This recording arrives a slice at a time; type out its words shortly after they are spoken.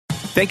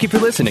Thank you for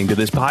listening to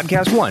this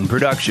Podcast One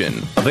production,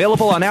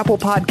 available on Apple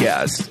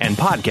Podcasts and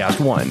Podcast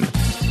One.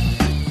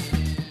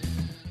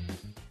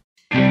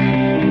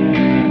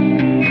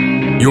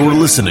 You're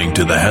listening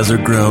to the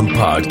Hazard Ground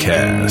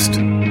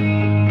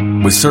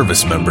Podcast, with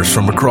service members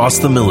from across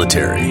the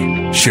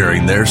military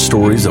sharing their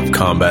stories of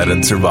combat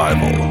and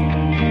survival.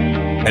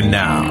 And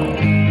now,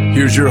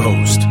 here's your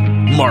host,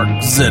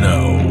 Mark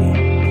Zeno.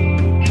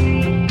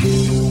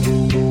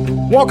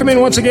 Welcome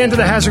in once again to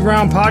the Hazard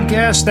Ground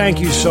Podcast. Thank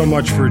you so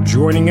much for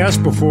joining us.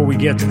 Before we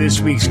get to this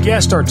week's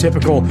guest, our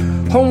typical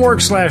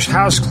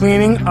homework/house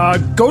cleaning,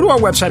 go to our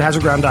website,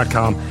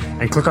 hazardground.com,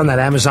 and click on that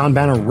Amazon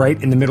banner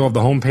right in the middle of the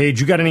homepage.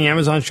 You got any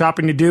Amazon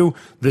shopping to do?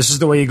 This is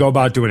the way you go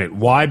about doing it.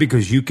 Why?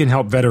 Because you can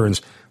help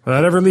veterans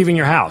without ever leaving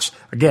your house.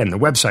 Again, the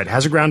website,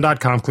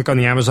 hazardground.com, click on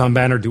the Amazon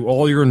banner, do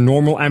all your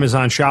normal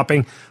Amazon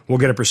shopping. We'll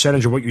get a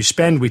percentage of what you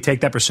spend. We take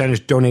that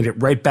percentage, donate it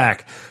right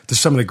back to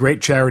some of the great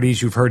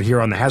charities you've heard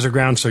here on the Hazard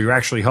Ground. So you're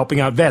actually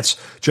helping out vets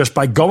just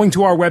by going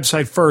to our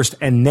website first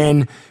and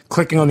then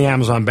clicking on the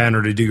Amazon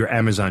banner to do your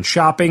Amazon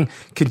shopping.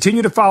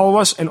 Continue to follow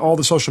us and all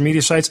the social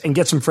media sites and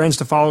get some friends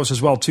to follow us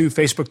as well too.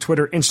 Facebook,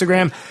 Twitter,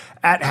 Instagram,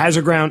 at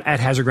Hazard Ground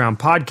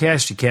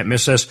Podcast. You can't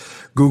miss us.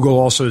 Google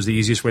also is the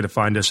easiest way to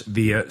find us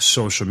via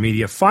social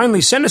media.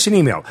 Finally, send us an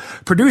email,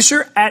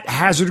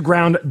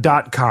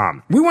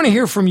 producer@hazardground.com. We want to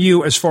hear from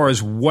you as far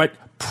as what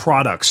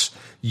products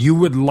you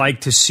would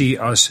like to see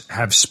us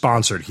have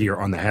sponsored here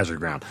on the Hazard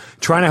Ground.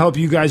 Trying to help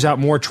you guys out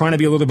more, trying to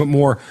be a little bit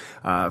more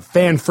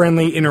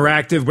fan-friendly,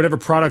 interactive, whatever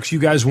products you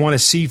guys want to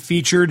see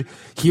featured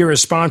here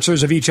as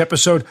sponsors of each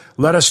episode,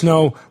 let us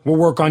know. We'll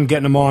work on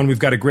getting them on. We've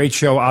got a great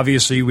show.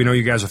 Obviously, we know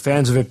you guys are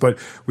fans of it, but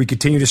we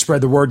continue to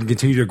spread the word and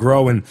continue to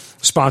grow, and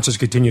sponsors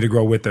continue to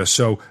grow with us.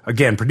 So,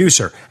 again,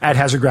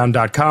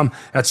 producer@hazardground.com.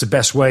 That's the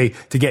best way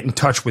to get in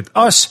touch with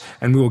us,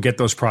 and we will get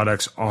those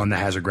products on the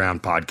Hazard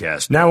Ground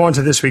Podcast. Now on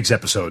to this week's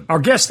episode. Our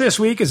guest this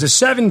week is a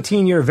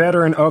 17-year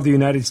veteran of the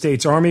United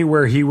States Army,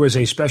 where he was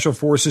a Special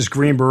Forces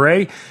Green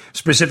Beret,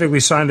 specifically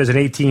signed as an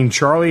 18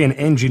 Charlie, an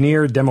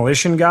engineer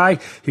demolition guy.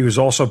 He was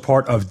also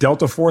part of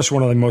Delta Force,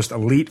 one of the most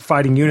elite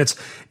fighting units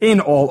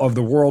in all of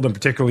the world, and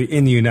particularly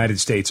in the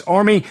United States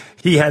Army.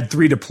 He had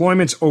 3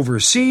 deployments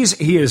overseas.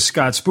 He is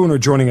Scott Spooner,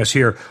 joining us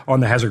here on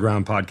the Hazard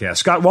Ground Podcast.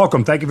 Scott,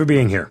 welcome. Thank you for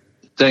being here.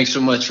 Thanks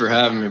so much for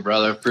having me,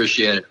 brother.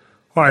 Appreciate it.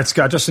 All right,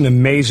 Scott, just an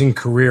amazing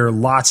career,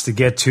 lots to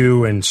get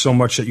to, and so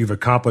much that you've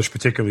accomplished,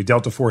 particularly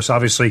Delta Force.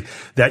 Obviously,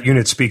 that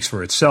unit speaks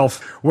for itself.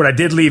 What I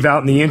did leave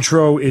out in the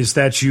intro is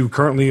that you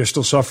currently are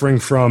still suffering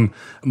from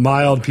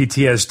mild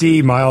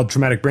PTSD, mild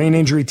traumatic brain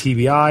injury,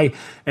 TBI,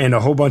 and a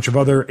whole bunch of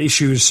other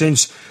issues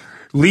since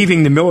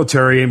leaving the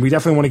military, and we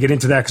definitely want to get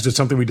into that because it's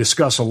something we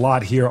discuss a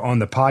lot here on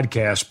the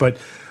podcast. But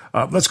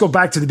let's go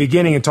back to the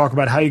beginning and talk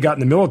about how you got in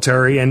the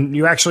military, and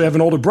you actually have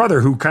an older brother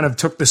who kind of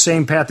took the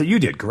same path that you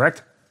did,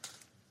 correct?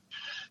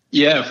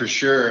 Yeah, for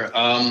sure.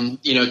 Tom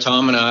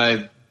and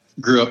I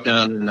grew up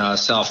down in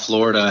South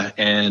Florida,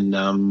 and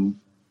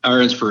our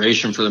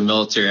inspiration for the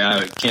military,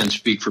 I can't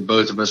speak for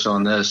both of us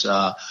on this,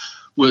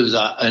 was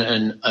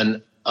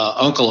an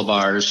uncle of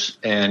ours,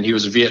 and he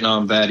was a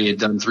Vietnam vet. He had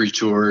done 3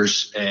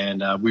 tours,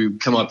 and we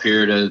would come up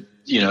here to,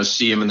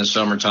 see him in the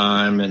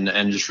summertime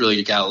and just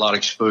really got a lot of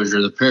exposure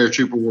to the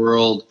paratrooper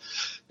world.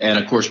 And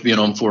of course, being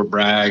on Fort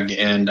Bragg,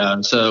 and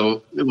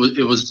so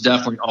it was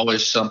definitely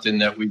always something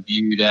that we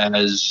viewed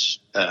as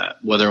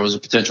whether it was a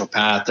potential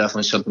path,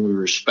 definitely something we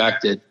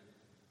respected.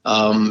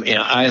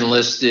 I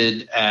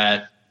enlisted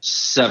at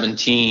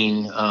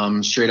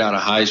 17, straight out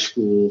of high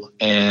school,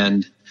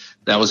 and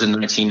that was in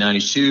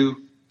 1992.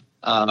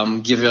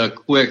 Give you a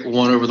quick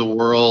one over the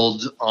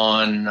world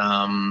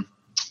on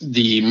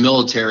the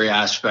military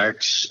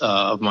aspects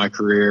of my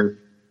career.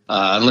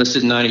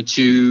 Enlisted in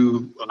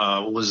 92,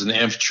 was in the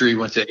infantry,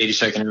 went to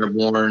 82nd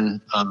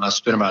Airborne,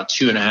 spent about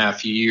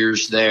 2.5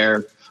 years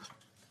there,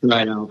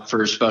 right out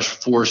for Special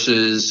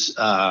Forces,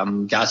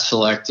 got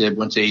selected,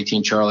 went to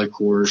 18 Charlie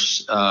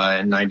course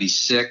in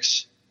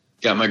 96,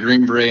 got my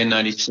Green Beret in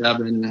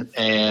 97,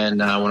 and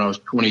when I was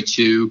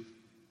 22,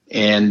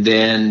 and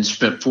then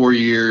spent 4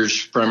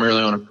 years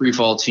primarily on a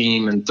pre-fall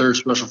team and 3rd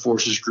Special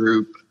Forces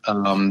Group,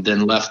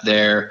 then left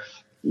there.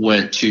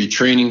 Went to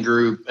training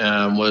group,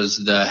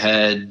 was the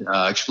head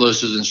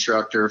explosives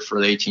instructor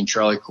for the 18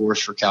 Charlie course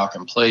for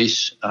Calkin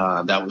Place.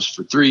 That was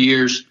for 3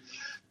 years.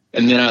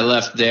 And then I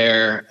left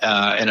there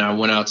and I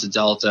went out to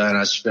Delta, and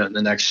I spent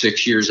the next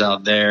 6 years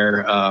out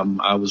there.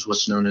 I was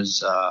what's known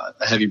as a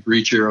heavy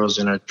breacher. I was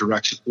in a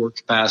direct support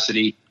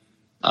capacity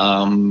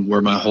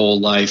where my whole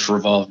life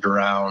revolved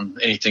around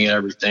anything and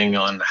everything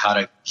on how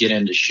to get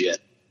into shit.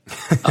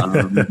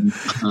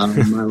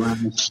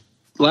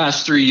 My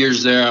last 3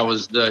 years there, I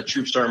was the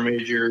Troop Sergeant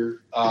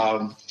Major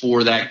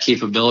for that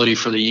capability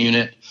for the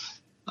unit.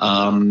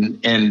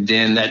 And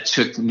then that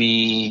took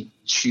me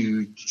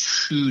to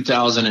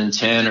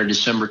 2010 or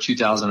December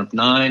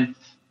 2009.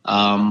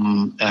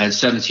 I had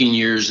 17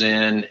 years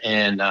in,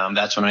 and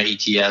that's when I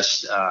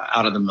ETS'd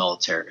out of the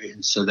military.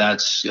 And so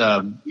that's,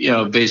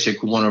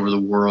 basic one over the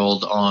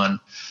world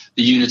on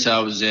the units I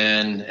was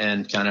in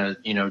and kind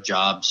of,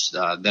 jobs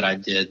that I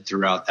did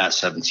throughout that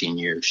 17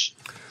 years.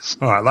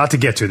 All right, a lot to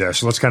get to there.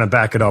 So let's kind of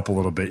back it up a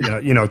little bit.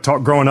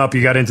 Growing up,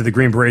 you got into the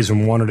Green Berets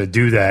and wanted to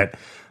do that.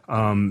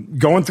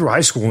 Going through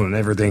high school and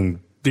everything,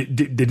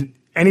 did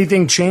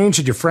anything change?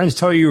 Did your friends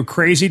tell you were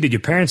crazy? Did your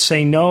parents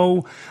say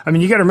no? I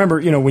mean, you got to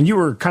remember, when you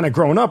were kind of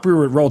growing up, we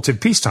were at relative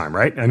peacetime,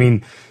 right? I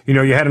mean, you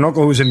had an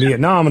uncle who was in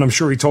Vietnam, and I'm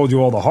sure he told you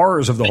all the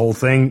horrors of the whole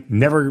thing.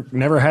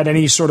 Never had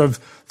any sort of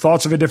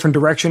thoughts of a different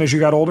direction as you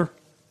got older?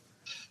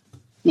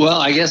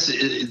 Well, I guess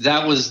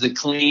that was the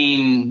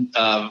clean,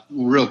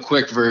 real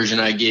quick version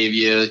I gave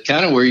you.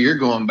 Kind of where you're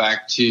going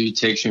back to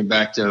takes me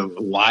back to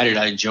why did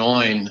I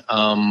join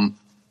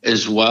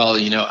as well.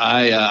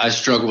 I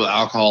struggled with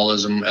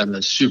alcoholism at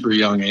a super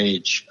young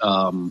age,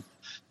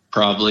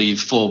 probably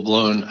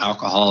full-blown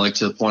alcoholic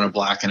to the point of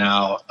blacking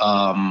out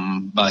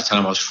by the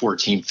time I was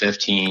 14,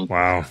 15.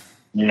 Wow.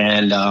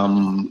 And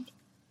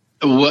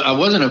I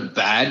wasn't a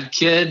bad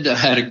kid. I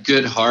had a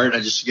good heart.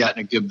 I just got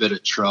in a good bit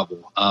of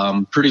trouble.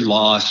 Pretty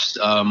lost.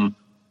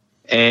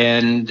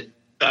 And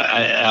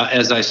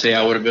as I say,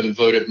 I would have been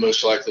voted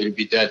most likely to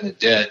be dead in a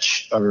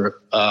ditch or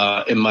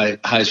in my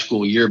high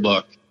school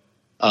yearbook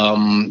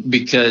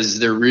because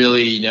they're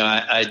really,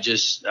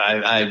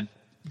 I've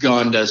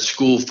gone to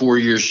school 4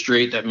 years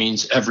straight. That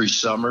means every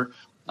summer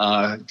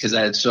because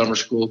I had summer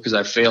school because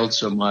I failed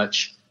so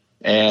much.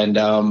 And,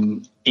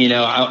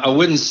 I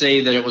wouldn't say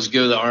that it was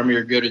go to the Army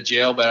or go to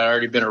jail, but I'd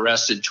already been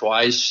arrested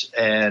twice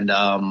and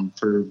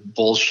for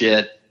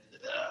bullshit,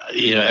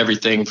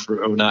 everything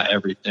not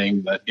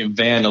everything, but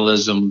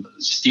vandalism,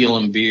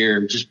 stealing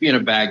beer, just being a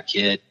bad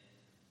kid.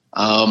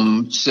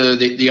 So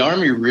the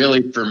Army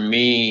really, for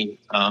me,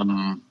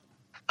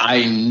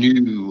 I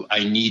knew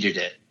I needed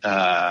it.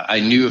 I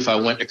knew if I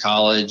went to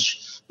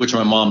college, which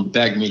my mom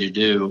begged me to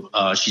do,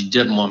 she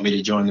didn't want me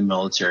to join the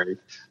military.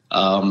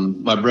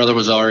 My brother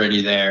was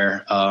already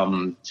there.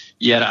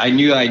 Yet I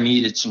knew I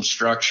needed some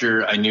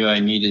structure. I knew I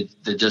needed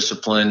the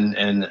discipline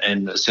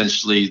and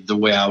essentially the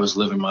way I was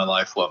living my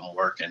life wasn't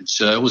working.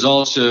 So it was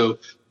also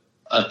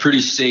a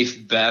pretty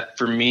safe bet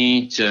for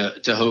me to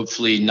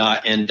hopefully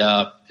not end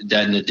up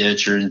dead in a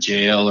ditch or in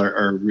jail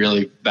or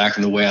really back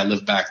in the way I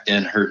lived back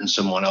then, hurting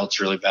someone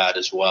else really bad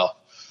as well.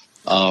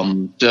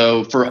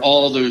 So for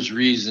all those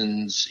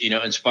reasons,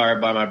 inspired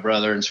by my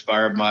brother,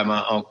 inspired by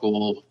my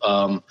uncle,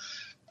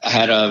 I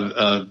had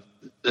a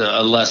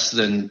less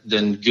than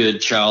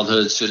good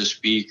childhood, so to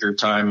speak, or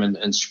time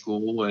in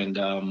school.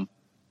 And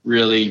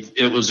really,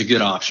 it was a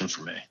good option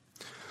for me.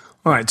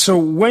 All right. So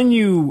when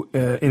you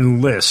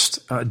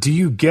enlist, do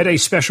you get a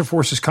Special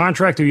Forces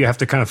contract or you have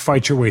to kind of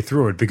fight your way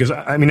through it? Because,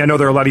 I know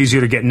they're a lot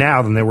easier to get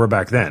now than they were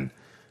back then.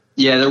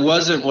 Yeah, there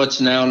wasn't what's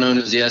now known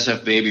as the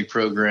SF Baby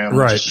program,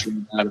 right, which is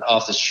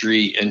off the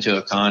street into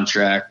a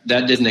contract.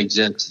 That didn't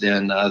exist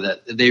then.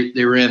 That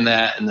they were in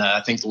that in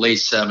I think the late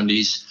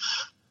 70s.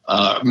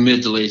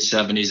 Mid to late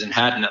 70s and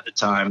hadn't at the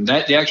time.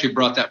 That they actually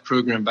brought that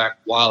program back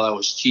while I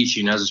was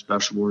teaching as a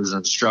Special Forces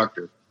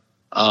instructor.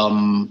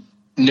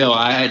 No,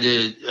 I had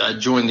to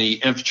join the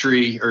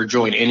infantry or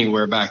join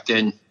anywhere back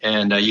then,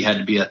 and you had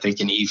to be, I think,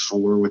 an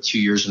E4 with 2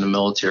 years in the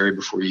military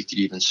before you could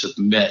even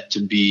submit to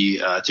be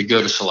to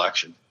go to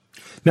selection.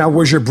 Now,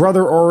 was your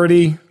brother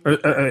already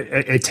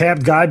a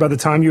tabbed guy by the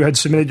time you had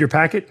submitted your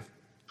packet?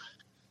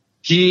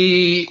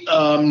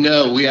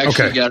 No, we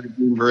actually got a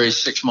Green Beret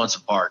 6 months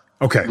apart.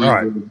 Okay, all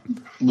right.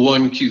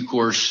 One Q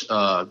course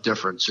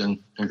difference in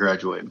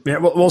graduating. Yeah,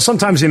 well,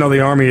 sometimes,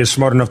 the Army is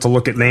smart enough to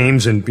look at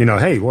names and,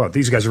 hey, well,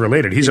 these guys are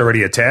related. He's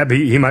already a tab.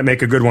 He might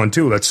make a good one,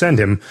 too. Let's send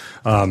him.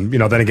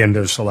 Then again,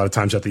 there's a lot of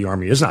times that the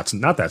Army is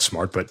not that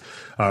smart, but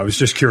I was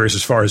just curious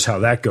as far as how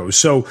that goes.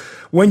 So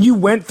when you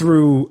went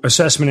through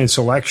assessment and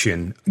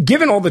selection,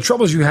 given all the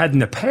troubles you had in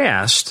the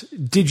past,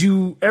 did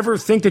you ever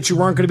think that you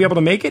weren't going to be able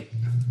to make it?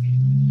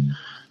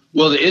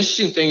 Well, the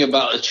interesting thing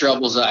about the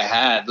troubles I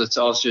had, let's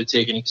also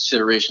take into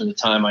consideration the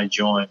time I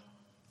joined.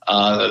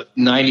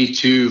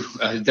 92,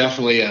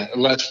 definitely a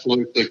less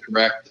politically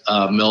correct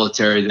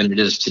military than it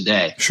is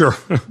today. Sure.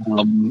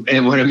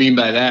 And what I mean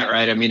by that,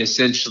 right,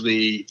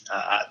 essentially,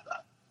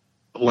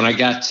 when I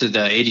got to the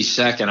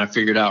 82nd, I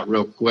figured out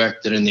real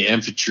quick that in the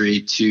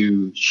infantry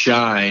to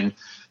shine,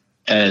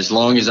 as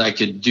long as I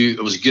could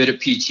I was good at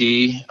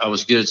PT, I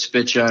was good at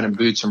spit shine and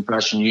boots and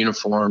Prussian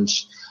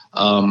uniforms.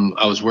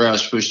 I was where I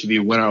was supposed to be,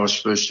 when I was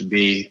supposed to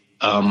be.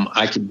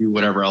 I could do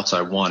whatever else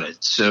I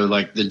wanted. So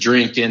like the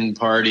drinking,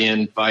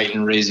 partying,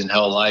 fighting, raising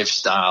hell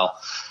lifestyle,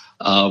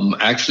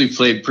 actually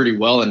played pretty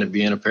well into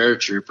being a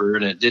paratrooper,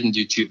 and it didn't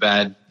do too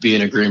bad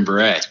being a Green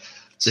Beret.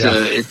 So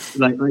it's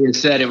like I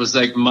said, it was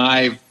like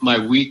my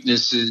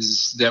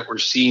weaknesses that were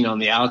seen on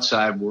the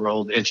outside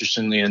world,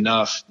 interestingly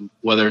enough,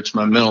 whether it's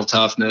my mental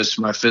toughness,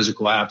 my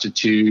physical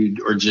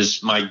aptitude, or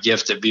just my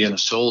gift at being a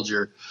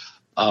soldier,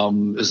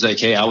 is like,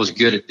 hey, I was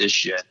good at this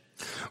shit.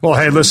 Well,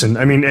 hey, listen,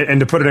 and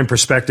to put it in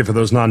perspective for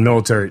those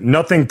non-military,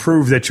 nothing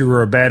proved that you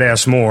were a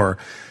badass more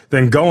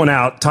than going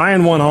out,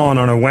 tying one on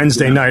a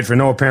Wednesday night for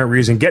no apparent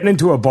reason, getting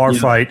into a bar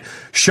fight,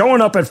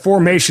 showing up at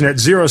formation at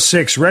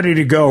 06, ready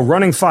to go,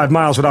 running 5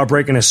 miles without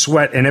breaking a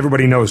sweat, and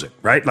everybody knows it,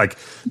 right? Like,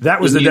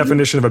 that was the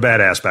definition of a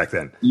badass back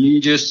then.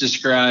 You just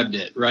described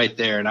it right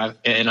there. And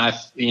I,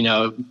 you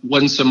know,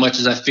 wasn't so much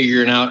as I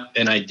figured it out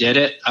and I did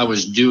it. I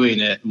was doing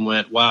it and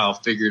went, wow,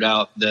 figured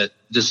out that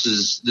this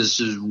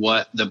is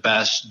what the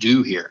best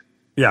do here.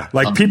 Yeah,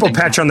 like people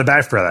pat you on the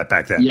back for that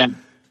back then.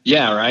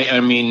 Yeah, right.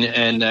 I mean,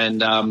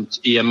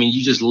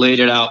 you just laid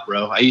it out,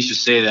 bro. I used to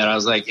say that. I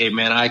was like, hey,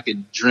 man, I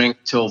could drink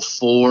till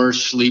 4,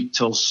 sleep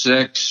till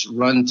 6,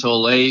 run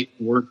till 8,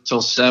 work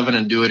till 7,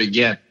 and do it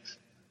again.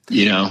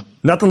 You know,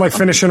 nothing like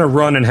finishing a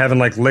run and having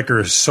like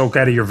liquor soak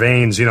out of your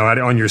veins, you know,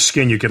 on your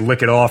skin. You could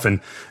lick it off and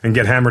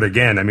get hammered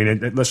again. I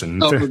mean, listen.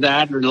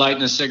 That or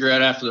lighting a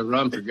cigarette after the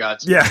run, for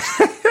God's sake. Yeah.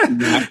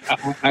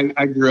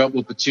 I grew up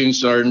with platoon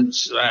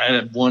sergeants. I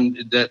had one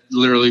that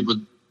literally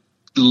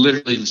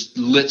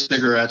lit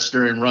cigarettes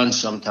during runs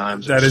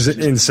sometimes. That is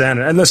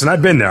insanity. And listen,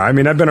 I've been there. I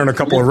mean, I've been on a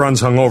couple of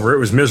runs hungover. It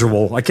was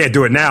miserable. I can't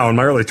do it now. In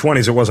my early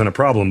 20s, it wasn't a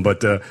problem.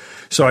 But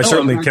so I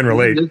certainly can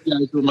relate. Those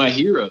guys were my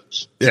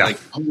heroes. It's like,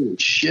 holy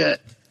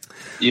shit.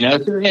 You know,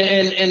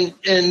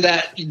 and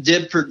that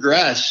did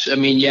progress. I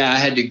mean, I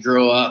had to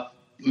grow up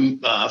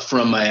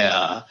from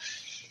a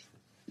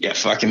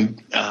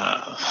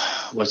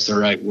what's the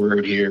right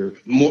word here?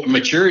 More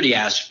maturity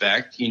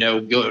aspect, you know,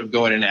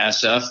 going into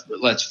SF. But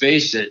let's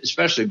face it,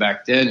 especially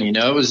back then, you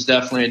know, it was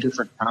definitely a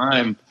different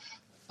time.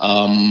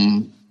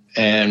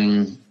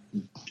 And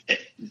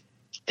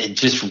it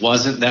just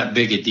wasn't that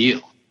big a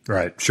deal.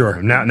 Right.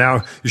 Sure.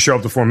 Now you show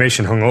up to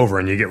formation hungover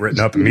and you get written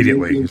up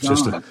immediately. It's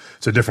just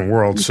it's a different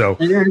world. So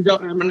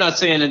I'm not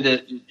saying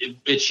that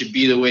it should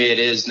be the way it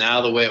is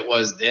now, the way it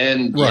was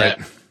then. Right.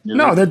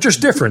 No, they're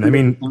just different. I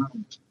mean,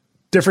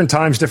 different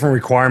times, different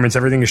requirements.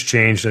 Everything has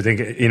changed. I think,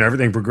 you know,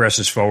 everything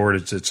progresses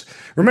forward. It's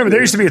remember, there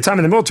used to be a time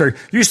in the military,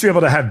 you used to be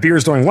able to have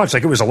beers during lunch.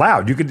 Like, it was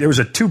allowed. There was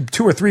a two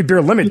or three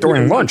beer limit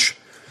during lunch.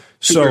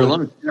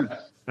 So,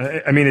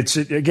 I mean, it's,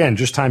 again,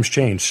 just times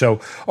change.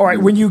 So, all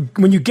right, when you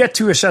get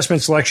to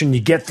assessment selection, you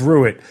get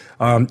through it,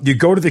 you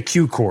go to the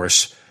Q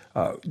course.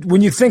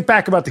 When you think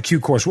back about the Q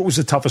course, what was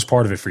the toughest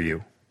part of it for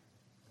you?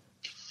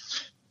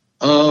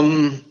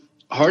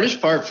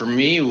 Hardest part for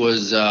me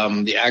was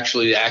the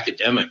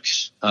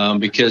academics,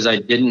 because I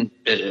didn't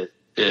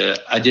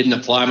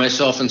apply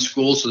myself in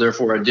school, so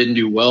therefore I didn't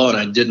do well, and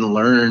I didn't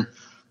learn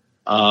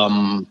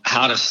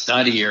how to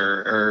study.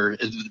 Or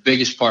the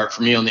biggest part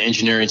for me on the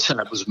engineering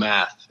side was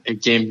math.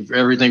 It came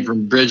everything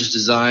from bridge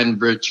design,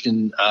 bridge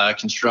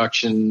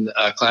construction,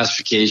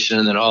 classification,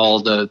 and then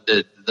all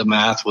the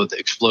math with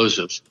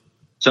explosives.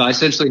 So I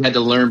essentially had to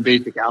learn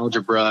basic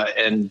algebra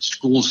and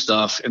school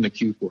stuff in the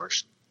Q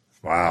course.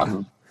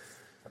 Wow.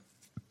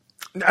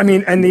 I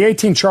mean, and the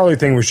 18 Charlie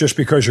thing was just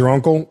because your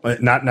uncle,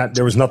 not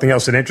there was nothing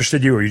else that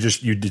interested you, or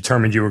you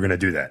determined you were going to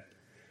do that?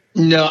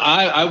 No,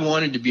 I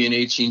wanted to be an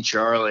 18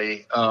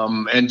 Charlie.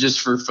 And just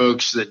for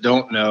folks that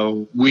don't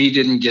know, we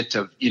didn't get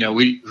to, you know,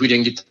 we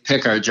didn't get to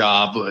pick our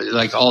job.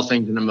 Like all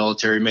things in the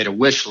military, made a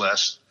wish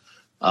list.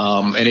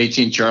 And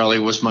 18 Charlie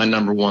was my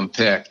number one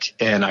pick,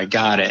 and I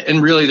got it.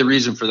 And really the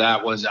reason for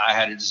that was I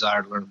had a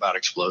desire to learn about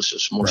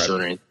explosives more so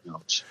than anything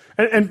else.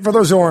 And for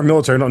those who aren't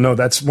military, don't know,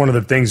 that's one of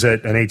the things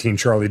that an 18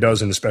 Charlie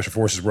does in the Special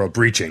Forces world,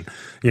 breaching.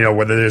 You know,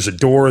 whether there's a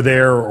door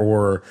there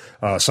or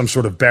some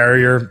sort of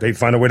barrier, they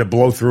find a way to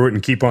blow through it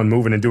and keep on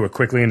moving and do it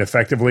quickly and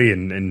effectively.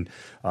 And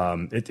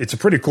it's a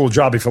pretty cool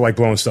job if you like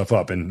blowing stuff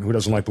up. And who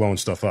doesn't like blowing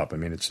stuff up? I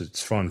mean,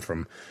 it's fun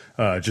from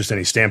just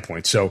any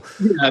standpoint. So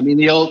yeah, I mean,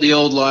 the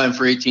old line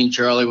for 18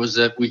 Charlie was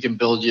that we can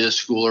build you a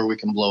school or we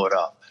can blow it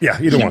up. Yeah,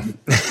 either one.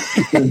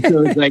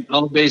 So it's like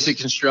all basic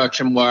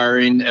construction,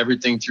 wiring,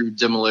 everything through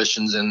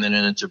demolitions, and then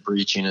into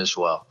breaching as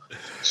well.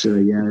 So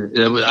yeah,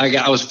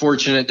 I was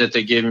fortunate that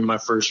they gave me my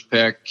first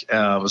pick.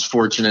 I was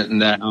fortunate in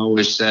that I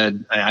always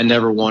said I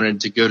never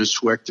wanted to go to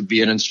SWCC to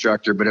be an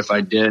instructor, but if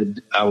I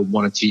did, I would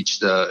want to teach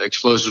the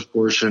explosives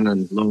portion,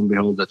 and lo and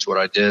behold, that's what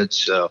I did.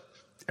 So.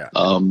 Yeah.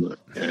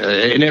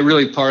 And it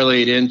really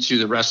parlayed into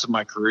the rest of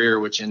my career,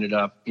 which ended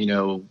up, you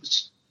know,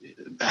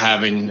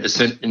 having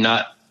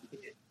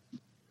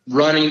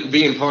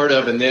being part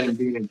of, and then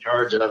being in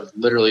charge of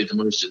literally the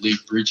most elite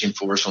breaching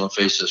force on the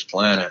face of this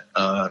planet.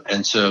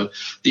 And so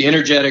the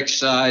energetic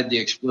side, the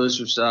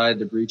explosive side,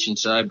 the breaching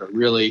side, but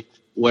really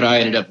what I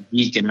ended up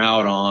geeking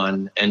out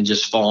on and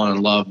just falling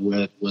in love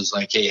with was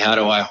like, hey, how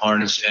do I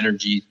harness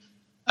energy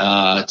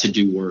to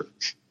do work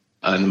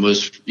in the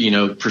most, you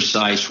know,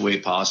 precise way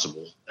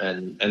possible?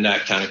 And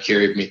that kind of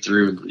carried me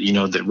through, you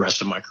know, the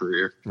rest of my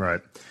career. Right.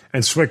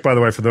 And SWCC, by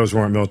the way, for those who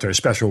aren't military,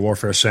 Special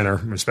Warfare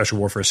Center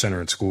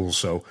in schools.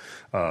 So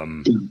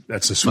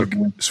that's the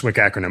SWCC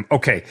acronym.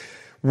 Okay.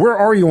 Where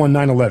are you on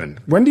 9/11?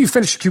 When do you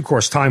finish the Q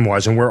course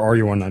time-wise, and where are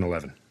you on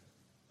 9/11?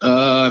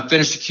 I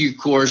finished the Q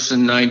course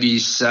in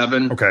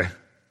 97. Okay.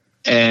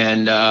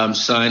 And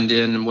signed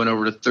in and went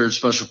over to 3rd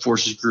Special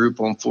Forces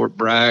Group on Fort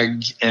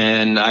Bragg.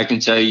 And I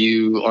can tell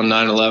you on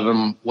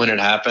 9/11, when it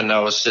happened, I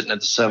was sitting at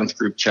the 7th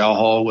Group Chow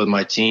Hall with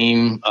my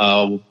team,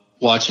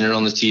 watching it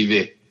on the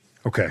TV.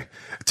 Okay.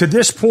 To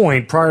this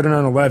point, prior to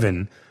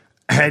 9/11,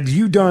 had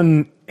you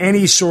done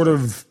any sort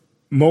of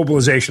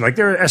mobilization? Like,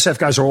 there are SF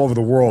guys all over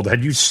the world.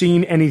 Had you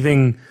seen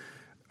anything,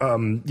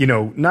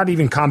 not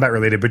even combat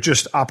related, but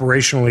just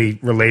operationally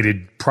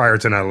related prior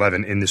to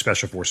 9/11 in the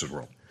Special Forces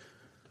world?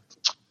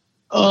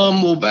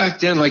 Well, back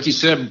then, like you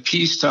said,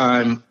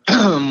 peacetime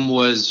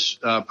was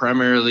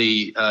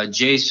primarily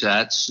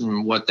JSATs,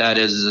 and what that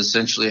is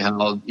essentially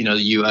how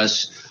the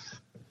U.S.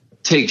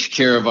 takes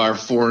care of our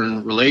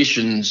foreign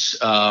relations,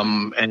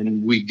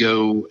 and we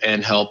go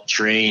and help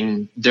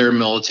train their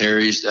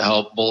militaries to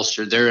help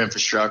bolster their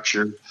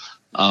infrastructure,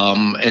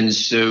 and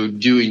so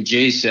doing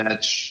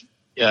JSATs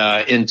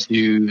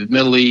into the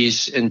Middle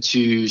East,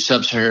 into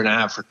Sub-Saharan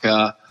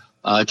Africa.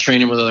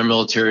 Training with other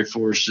military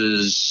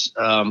forces,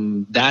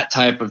 that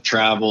type of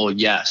travel,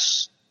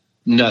 yes.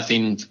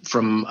 Nothing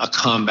from a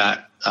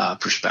combat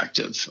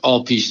perspective.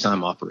 All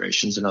peacetime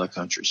operations in other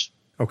countries.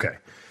 Okay.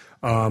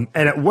 And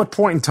at what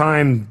point in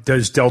time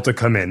does Delta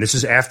come in? This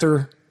is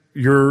after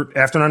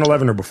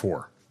 9/11 or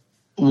before?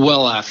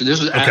 Well, after.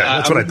 This was okay.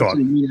 That's what I thought.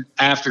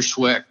 After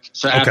SWCC,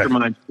 so after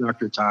my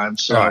instructor time.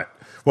 So. All right.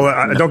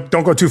 Well,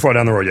 don't go too far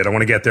down the road yet. I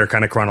want to get there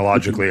kind of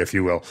chronologically, if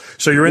you will.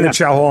 So you're in the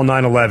Chow Hall on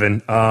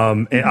 9/11.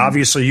 And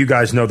obviously you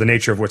guys know the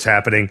nature of what's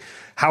happening.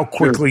 How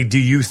quickly do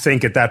you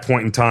think at that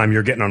point in time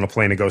you're getting on a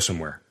plane to go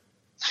somewhere?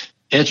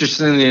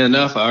 Interestingly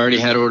enough, I already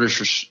had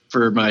orders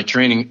for my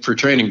training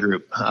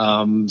group.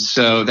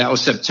 So that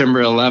was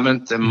September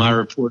 11th, and my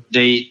report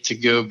date to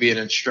go be an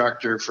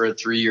instructor for a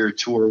 3-year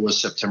tour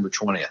was September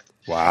 20th.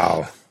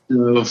 Wow.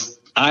 So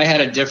I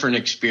had a different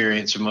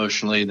experience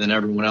emotionally than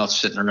everyone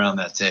else sitting around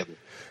that table.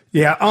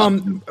 Yeah.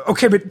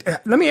 Okay, but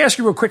let me ask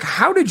you real quick.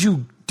 How did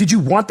you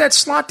want that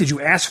slot? Did you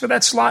ask for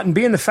that slot? And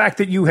being the fact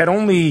that you had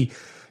only,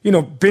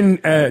 been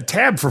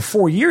tabbed for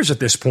 4 years at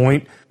this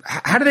point,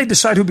 how do they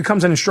decide who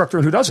becomes an instructor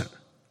and who doesn't?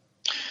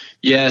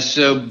 Yeah.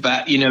 So,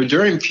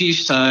 during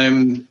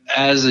peacetime,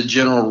 as a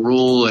general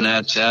rule in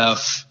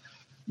SF,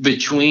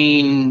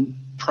 between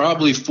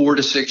probably 4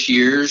 to 6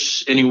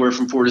 years, anywhere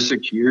from 4 to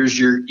 6 years,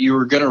 you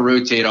were going to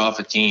rotate off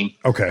a team.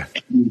 Okay.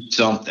 And do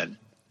something.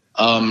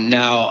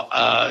 Now,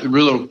 a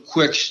real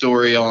quick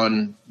story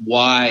on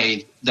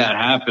why that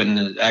happened.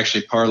 It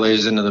actually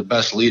parlays into the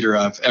best leader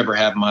I've ever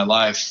had in my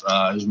life.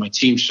 It was my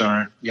team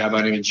sergeant, a guy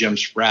by the name of Jim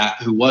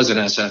Spratt, who was an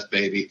SF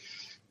baby.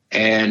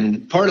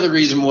 And part of the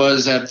reason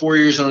was I had 4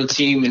 years on the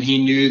team, and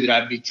he knew that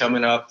I'd be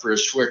coming up for a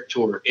SWCC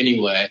tour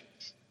anyway.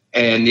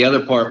 And the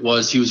other part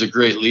was he was a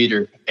great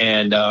leader,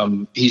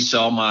 and he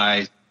saw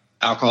my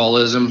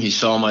alcoholism, he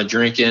saw my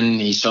drinking,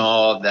 he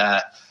saw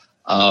that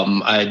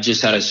I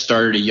just had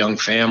started a young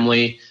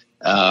family,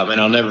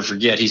 and I'll never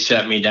forget, he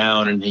sat me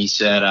down and he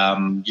said,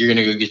 you're going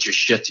to go get your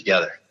shit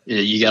together.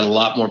 You got a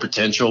lot more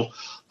potential,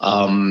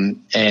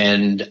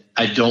 and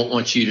I don't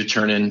want you to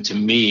turn into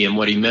me. And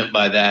what he meant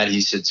by that,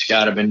 he said,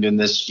 Scott, I've been doing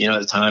this, at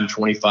the time,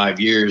 25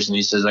 years. And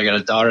he says, I got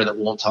a daughter that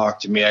won't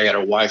talk to me. I got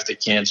a wife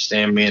that can't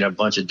stand me, and a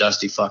bunch of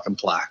dusty fucking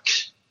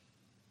plaques.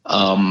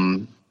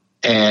 And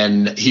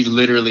he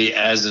literally,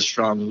 as a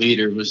strong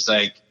leader, was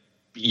like,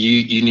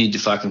 you need to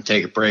fucking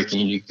take a break,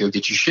 and you need to go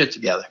get your shit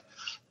together.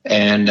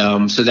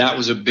 And so that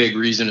was a big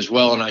reason as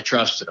well, and I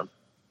trusted him.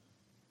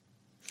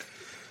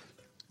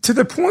 To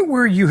the point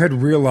where you had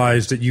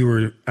realized that you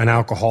were an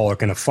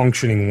alcoholic, and a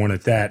functioning one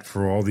at that,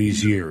 for all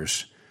these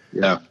years.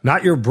 Yeah.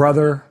 Not your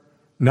brother,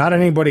 not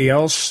anybody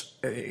else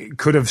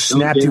could have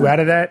snapped you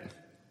out of that?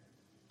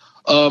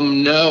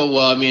 No.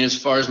 Well, I mean,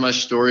 as far as my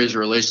story as it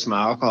relates to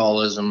my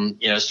alcoholism,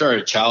 it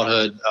started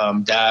childhood.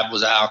 Dad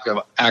was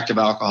an active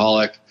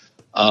alcoholic.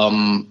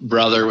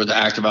 Brother was an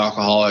active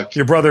alcoholic.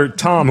 Your brother,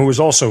 Tom, who was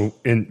also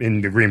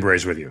in the Green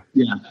Berets with you.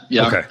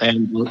 Yeah. Okay.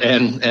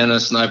 And a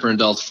sniper in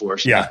Delta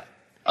Force. Yeah.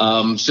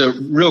 So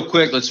real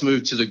quick, let's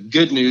move to the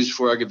good news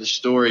before I give the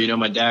story.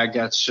 My dad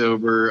got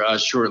sober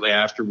shortly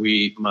after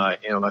my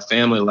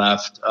family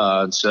left.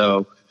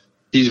 So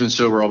he's been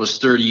sober almost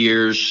 30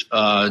 years.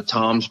 My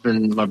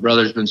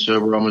brother's been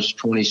sober almost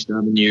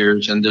 27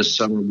 years, and this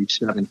summer will be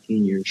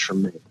 17 years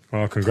from me.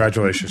 Well,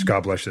 congratulations.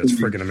 God bless you. That's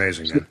freaking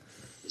amazing, man.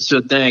 So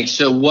thanks.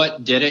 So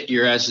what did it?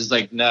 Your ass is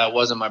like, no, it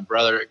wasn't my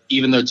brother.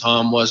 Even though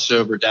Tom was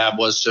sober, Dad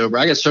was sober.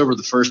 I got sober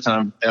the first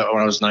time when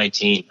I was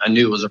 19. I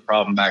knew it was a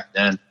problem back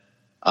then.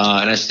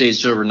 And I stayed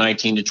sober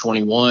 19 to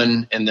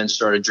 21, and then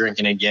started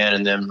drinking again.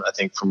 And then I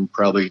think from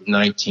probably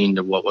 19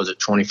 to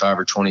 25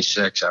 or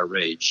 26, I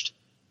raged.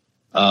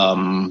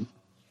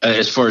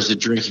 As far as the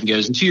drinking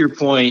goes. And to your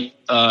point,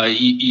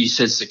 you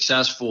said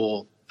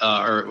successful,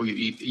 or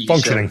you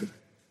functioning. Said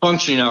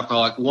functioning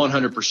alcoholic,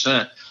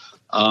 100%.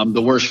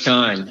 The worst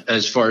kind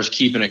as far as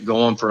keeping it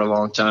going for a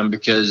long time,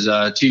 because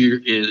I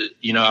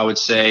would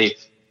say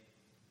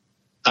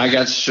I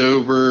got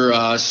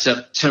sober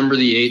September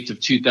the 8th of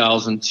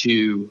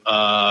 2002.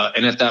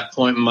 And at that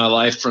point in my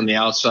life, from the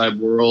outside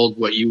world,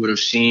 what you would have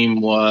seen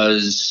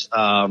was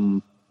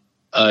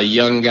a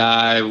young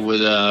guy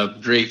with a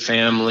great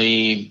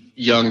family,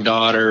 young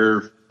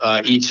daughter,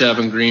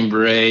 E7 Green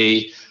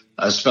Beret,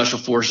 a Special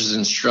Forces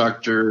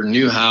instructor,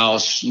 new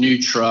house, new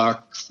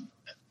truck,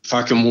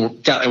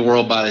 fucking got the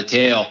world by the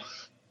tail.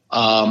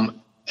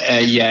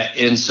 Yet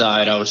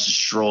inside I was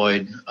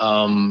destroyed,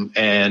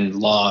 and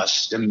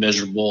lost and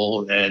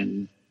miserable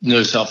and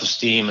no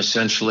self-esteem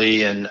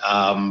essentially. And,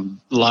 a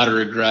lot of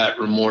regret,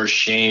 remorse,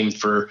 shame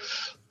for,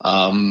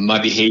 my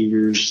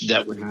behaviors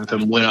that would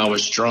happen when I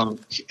was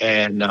drunk.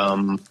 And,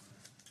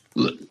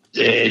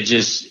 it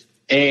just,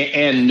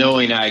 and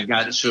knowing I had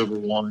gotten sober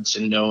once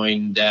and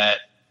knowing that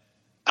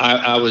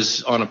I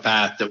was on a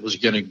path that was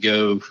going to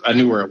go, I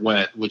knew where it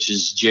went, which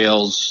is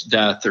jails,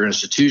 death, or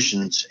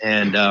institutions.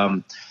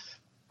 And,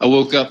 I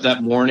woke up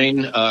that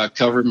morning,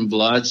 covered in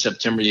blood,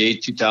 September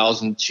 8th,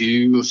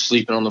 2002,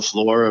 sleeping on the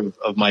floor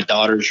of my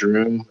daughter's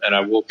room. And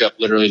I woke up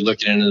literally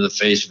looking into the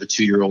face of a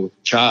 2-year-old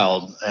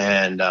child,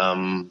 and,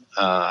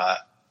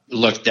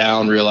 looked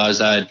down,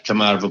 realized I had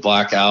come out of a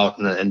blackout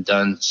and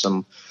done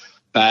some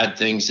bad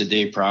things the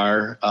day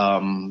prior.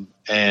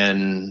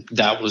 And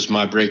that was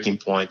my breaking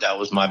point. That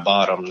was my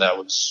bottom. That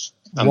was,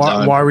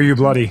 why were you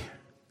bloody?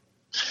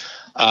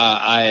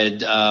 I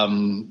had,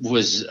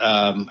 was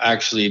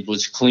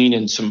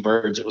cleaning some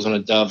birds. It was on a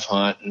dove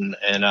hunt,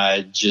 and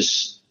I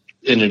just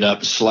ended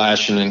up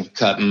slashing and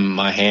cutting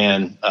my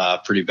hand,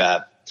 pretty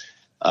bad.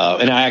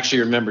 And I actually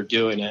remember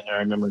doing it, and I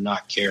remember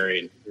not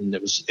caring, and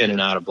it was in and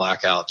out of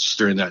blackouts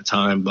during that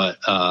time. But,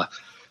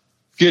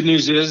 good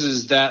news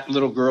is that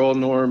little girl,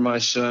 nor my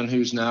son,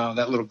 who's now at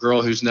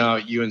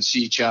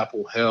UNC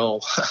Chapel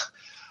Hill,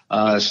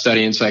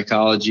 studying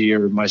psychology,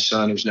 or my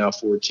son, who's now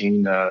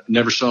 14,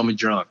 never saw me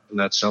drunk. And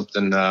that's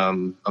something,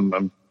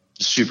 I'm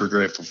super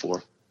grateful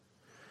for.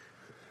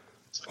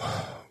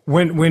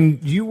 When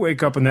you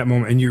wake up in that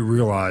moment and you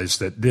realize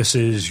that this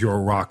is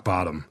your rock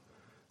bottom,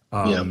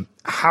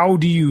 how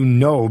do you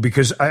know?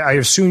 Because I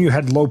assume you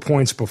had low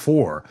points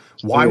before.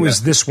 Why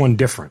was this one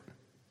different?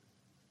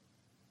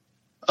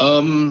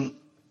 A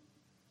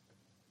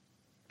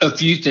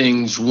few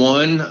things.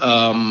 One,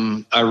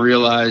 I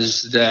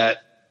realized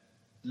that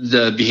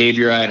the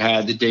behavior I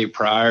had the day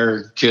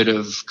prior could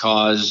have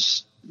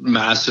caused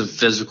massive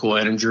physical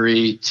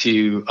injury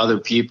to other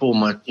people,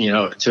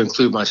 to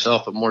include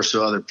myself, but more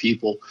so other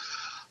people.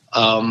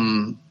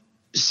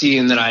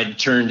 Seeing that I'd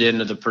turned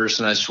into the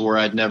person I swore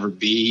I'd never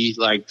be,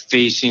 like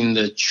facing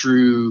the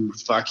true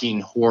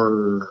fucking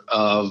horror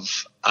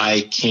of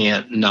I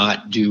can't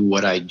not do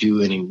what I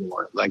do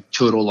anymore, like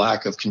total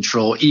lack of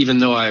control, even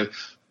though I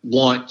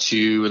want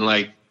to, and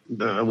like,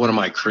 what am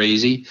I,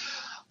 crazy?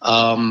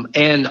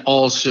 And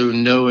also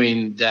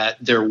knowing that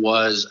there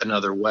was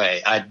another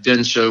way. I'd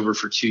been sober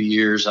for 2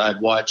 years. I'd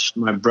watched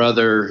my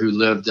brother who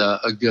lived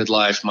a good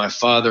life, my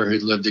father who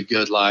lived a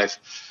good life.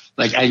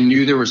 Like, I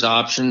knew there was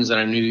options, and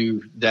I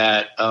knew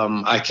that,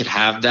 I could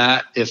have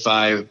that if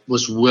I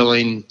was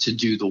willing to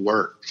do the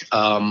work.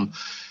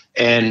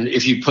 And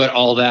if you put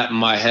all that in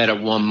my head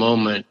at one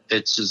moment,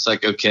 it's just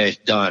like, okay,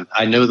 done.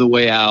 I know the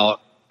way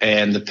out,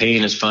 and the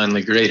pain is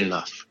finally great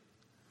enough,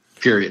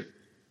 period.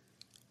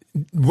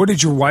 What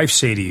did your wife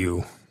say to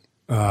you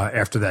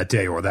after that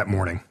day or that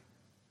morning?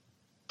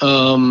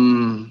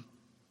 Did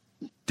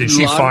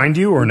she find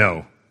you or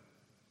no?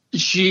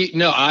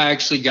 No, I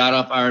actually got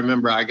up. I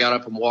remember I got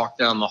up and walked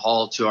down the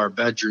hall to our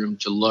bedroom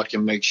to look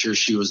and make sure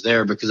she was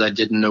there, because I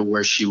didn't know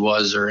where she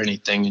was or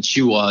anything. And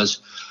she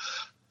was,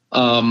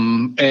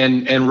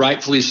 and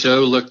rightfully so,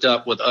 looked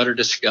up with utter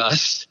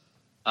disgust.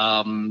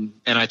 And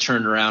I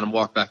turned around and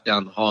walked back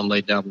down the hall and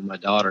laid down with my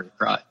daughter and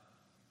cried.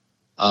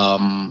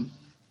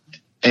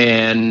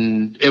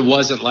 And it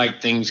wasn't like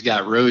things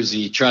got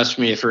rosy. Trust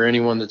me, for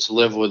anyone that's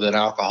lived with an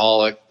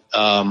alcoholic,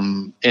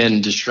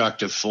 in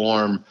destructive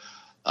form,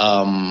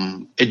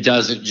 it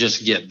doesn't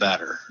just get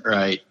better,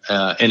 right?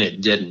 And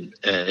it didn't.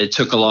 It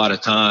took a lot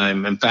of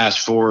time. And fast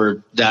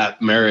forward,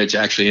 that marriage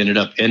actually ended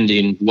up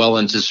ending well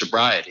into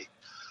sobriety.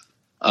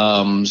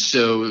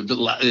 So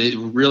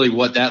really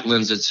what that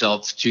lends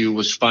itself to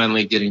was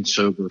finally getting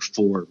sober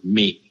for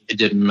me. It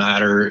didn't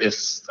matter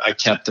if I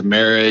kept the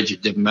marriage.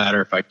 It didn't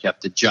matter if I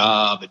kept the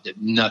job.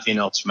 Nothing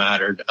else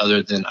mattered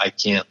other than I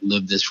can't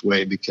live this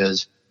way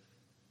because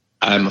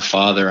I'm a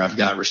father. I've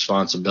got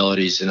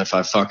responsibilities. And if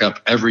I fuck up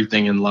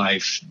everything in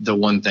life, the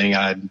one thing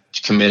I'm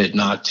committed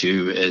not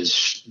to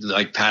is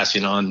like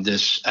passing on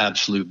this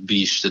absolute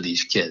beast to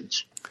these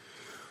kids.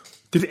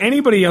 Did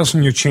anybody else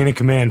in your chain of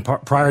command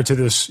prior to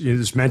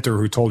this mentor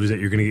who told you that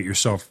you're going to get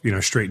yourself,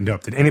 straightened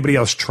up? Did anybody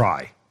else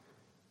try?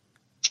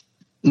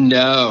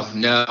 No.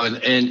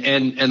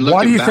 And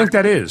why do you think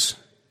that is?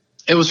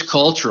 It was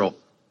cultural.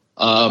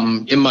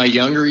 In my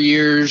younger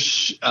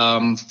years,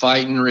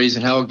 fighting,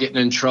 raising hell, getting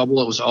in trouble,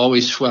 it was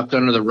always swept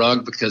under the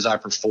rug because I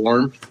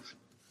performed.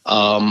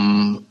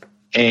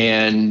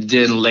 And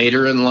then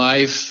later in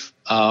life,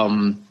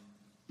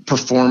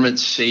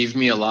 performance saved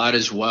me a lot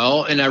as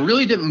well. And I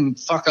really didn't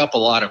fuck up a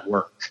lot at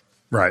work.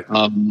 Right.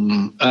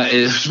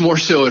 It was more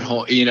so at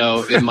home,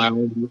 in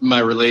my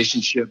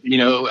relationship,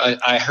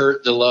 I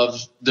hurt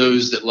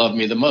those that love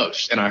me the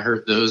most, and I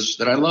hurt those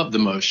that I love the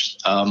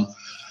most.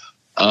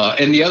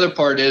 And the other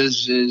part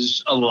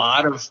is a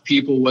lot of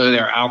people, whether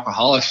they're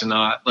alcoholics or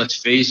not, let's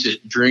face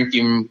it,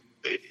 drinking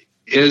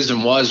is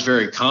and was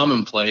very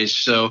commonplace.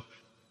 So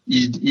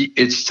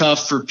it's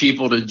tough for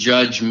people to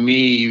judge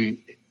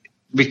me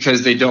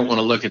because they don't want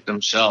to look at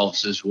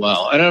themselves as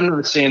well. And I'm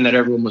not saying that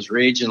everyone was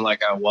raging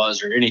like I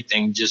was or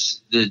anything,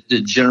 just the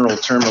general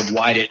term of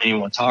why didn't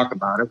anyone talk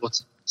about it? Well, it's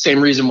the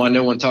same reason why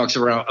no one talks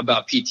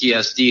about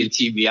PTSD and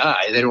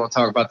TBI. They don't want to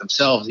talk about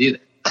themselves either.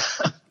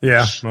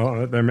 Yeah,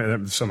 well,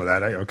 some of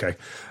that. Okay,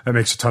 that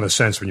makes a ton of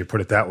sense when you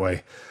put it that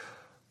way.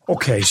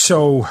 Okay,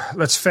 so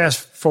let's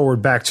fast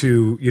forward back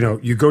to,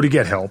 you go to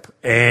get help,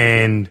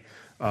 and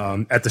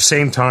at the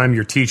same time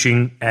you're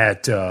teaching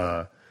at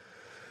the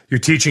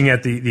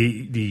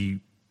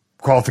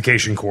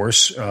qualification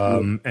course,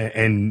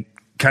 and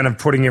kind of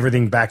putting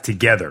everything back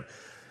together.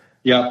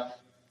 Yeah.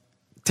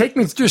 Take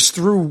me just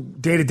through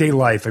day-to-day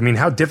life. I mean,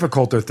 how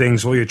difficult are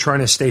things while you're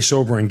trying to stay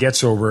sober and get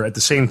sober? At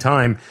the same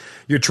time,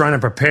 you're trying to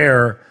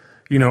prepare,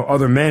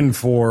 other men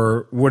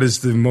for what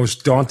is the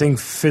most daunting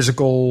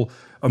physical,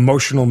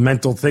 emotional,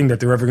 mental thing that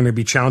they're ever going to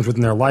be challenged with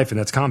in their life, and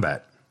that's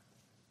combat.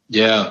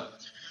 Yeah.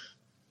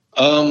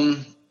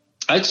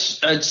 I'd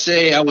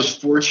say I was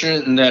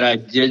fortunate in that I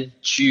did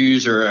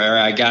choose or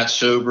I got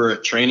sober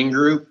at training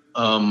group.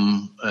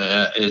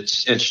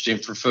 It's interesting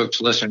for folks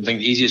listening. I think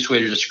the easiest way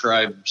to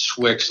describe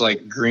SWC's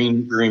like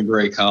Green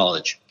Beret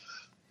College.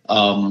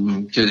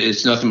 Cause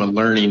it's nothing but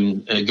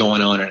learning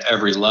going on at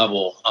every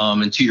level.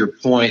 And to your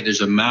point,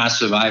 there's a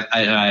massive,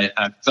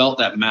 I felt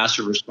that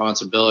massive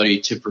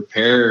responsibility to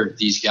prepare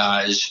these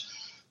guys,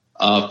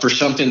 for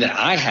something that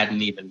I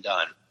hadn't even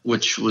done,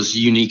 which was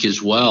unique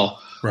as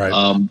well. Right.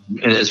 And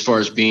as far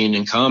as being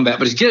in combat,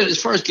 but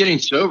as far as getting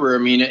sober, I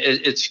mean,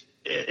 as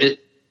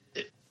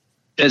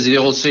the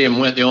old saying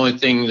went, the only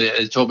thing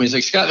that it told me is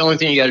like, Scott, the only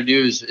thing you got to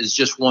do is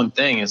just one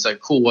thing. It's like,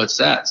 cool. What's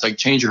that? It's like,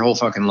 change your whole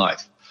fucking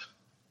life.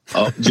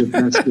 That's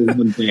the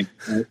one thing.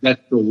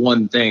 That's the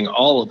one thing,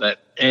 all of it.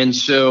 And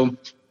so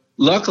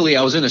luckily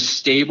I was in a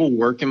stable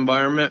work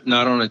environment,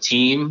 not on a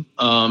team.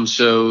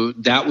 So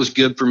that was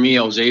good for me.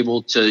 I was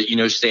able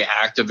to, stay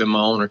active in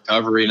my own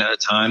recovery. And at the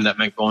time that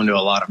meant going to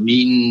a lot of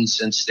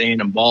meetings and staying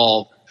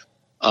involved.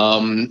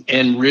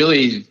 And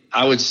really,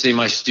 I would say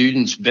my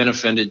students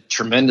benefited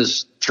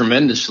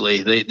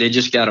tremendously. They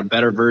just got a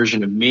better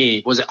version of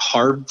me. Was it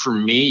hard for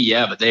me?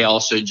 Yeah, but they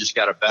also just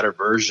got a better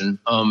version.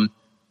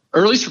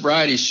 Early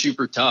sobriety is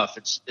super tough.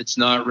 It's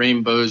not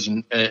rainbows,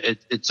 and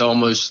it's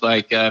almost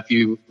like if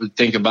you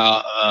think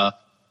about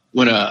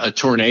when a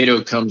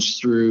tornado comes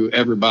through,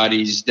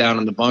 everybody's down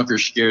in the bunker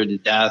scared to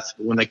death.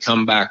 When they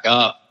come back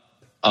up,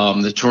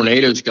 the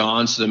tornado's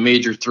gone, so the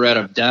major threat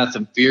of death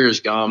and fear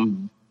is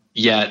gone,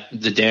 yet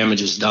the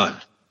damage is done.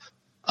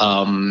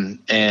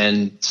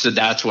 And so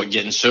that's what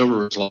getting sober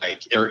was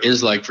like, or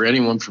is like for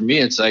anyone. For me,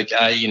 it's like,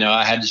 I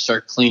had to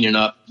start cleaning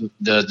up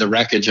the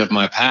wreckage of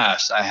my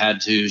past. I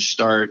had to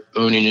start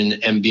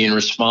owning and being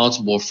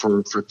responsible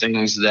for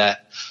things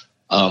that,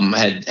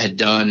 had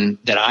done,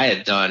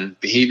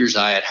 behaviors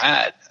I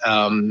had.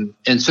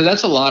 And so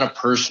that's a lot of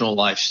personal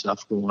life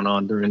stuff going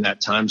on during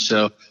that time.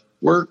 So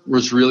work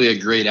was really a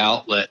great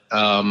outlet.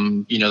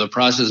 The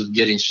process of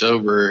getting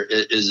sober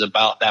is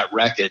about that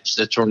wreckage.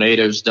 The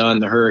tornado's done,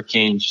 the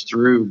hurricane's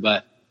through,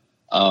 but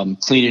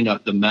cleaning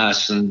up the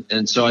mess.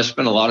 And so I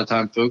spent a lot of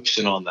time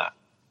focusing on that.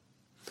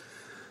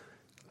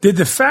 Did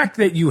the fact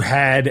that you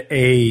had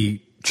a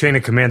chain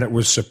of command that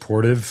was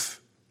supportive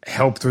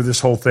help through this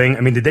whole thing? I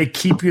mean, did they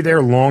keep you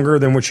there longer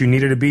than what you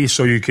needed to be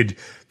so you could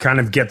kind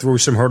of get through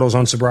some hurdles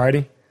on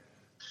sobriety?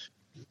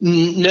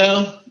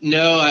 No,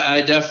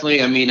 I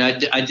definitely,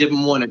 I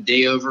didn't want a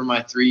day over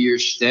my 3-year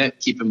stint.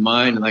 Keep in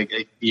mind,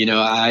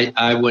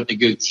 I went to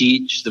go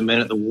teach the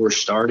minute the war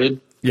started.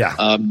 Yeah.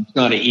 It's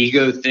not an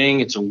ego thing.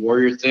 It's a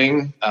warrior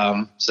thing.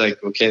 It's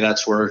like, okay,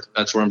 that's where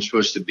I'm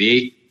supposed to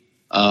be.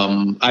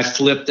 I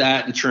flipped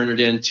that and turned it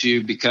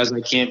into, because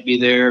I can't be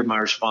there, my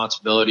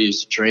responsibility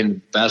is to train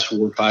the best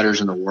war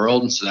fighters in the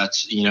world. And so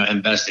that's,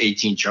 and best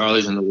 18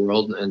 Charlies in the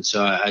world. And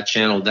so I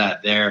channeled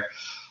that there.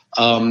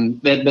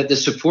 But the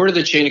support of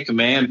the chain of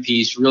command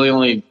piece really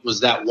only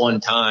was that one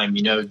time.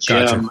 Jim,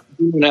 Gotcha.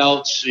 Everyone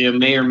else,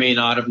 may or may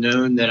not have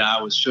known that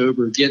I was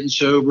getting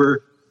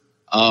sober.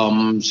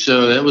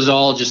 So it was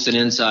all just an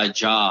inside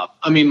job.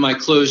 My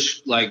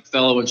close,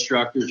 fellow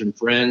instructors and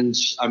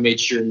friends, I made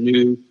sure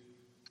knew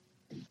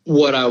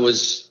what I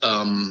was,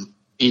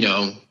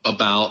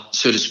 about,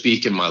 so to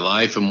speak, in my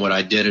life and what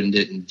I did and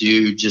didn't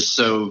do, just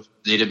so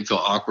they didn't feel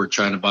awkward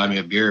trying to buy me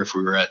a beer if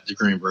we were at the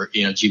Greenberg,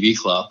 GB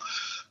club.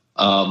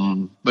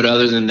 But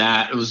other than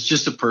that, it was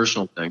just a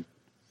personal thing.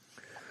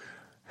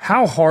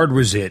 How hard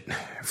was it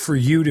for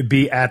you to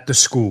be at the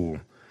school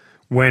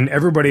when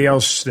everybody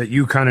else that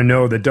you kind of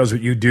know that does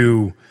what you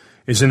do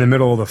is in the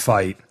middle of the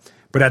fight,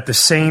 but at the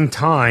same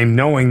time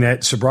knowing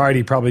that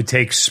sobriety probably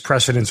takes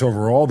precedence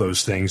over all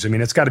those things?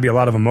 It's got to be a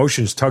lot of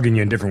emotions tugging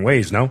you in different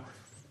ways, no?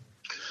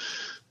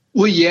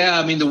 Well,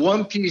 yeah. The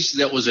one piece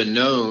that was a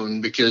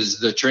known, because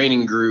the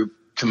training group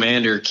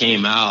commander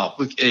came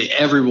out,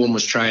 everyone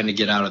was trying to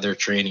get out of their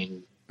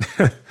training.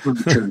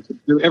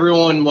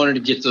 Everyone wanted to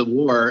get to the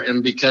war,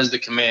 and because the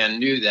command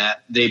knew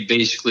that, they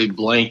basically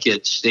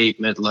blanket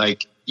statement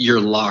like, you're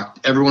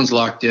locked, everyone's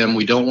locked in,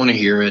 we don't want to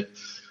hear it.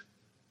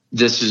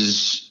 this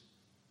is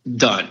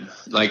done.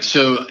 Like,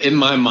 so in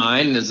my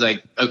mind it's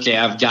like, okay,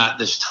 I've got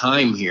this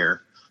time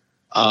here.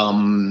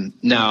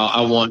 Now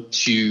I want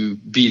to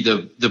be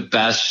the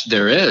best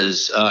there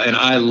is. And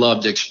I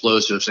loved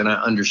explosives and I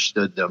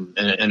understood them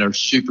in a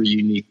super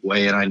unique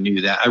way. And I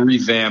knew that. I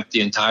revamped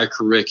the entire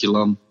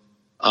curriculum.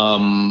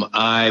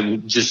 I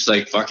just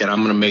like, fuck it, I'm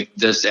going to make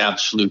this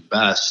absolute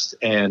best.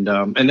 And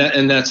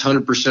that's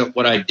 100%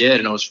 what I did.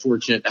 And I was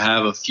fortunate to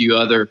have a few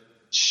other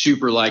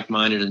super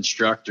like-minded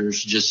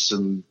instructors, just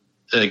some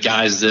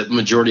guys that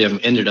majority of them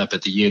ended up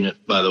at the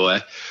unit, by the way.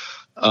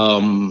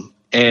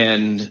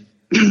 And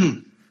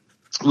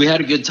we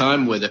had a good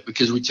time with it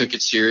because we took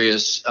it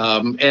serious.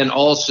 And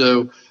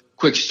also,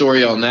 quick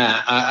story on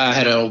that, I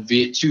had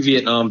two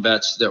Vietnam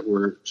vets that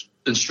were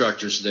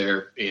instructors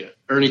there. You know,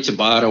 Ernie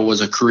Tabata was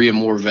a Korean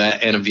War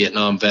vet and a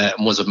Vietnam vet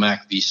and was a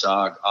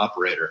MAC-VSOG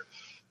operator.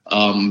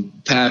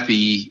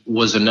 Pappy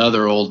was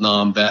another old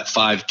Nam vet,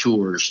 5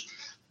 tours.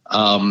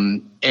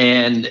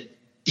 And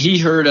he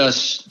heard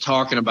us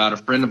talking about a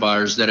friend of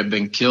ours that had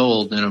been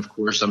killed. And of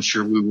course, I'm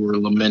sure we were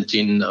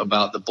lamenting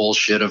about the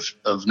bullshit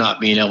of not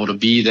being able to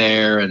be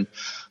there and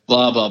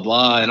blah, blah,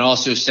 blah. And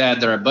also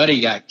sad that our buddy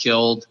got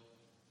killed.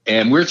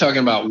 And we're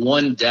talking about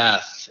one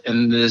death.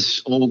 And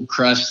this old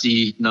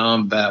crusty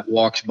Nam vet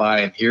walks by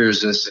and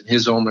hears this. And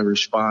his only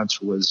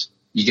response was,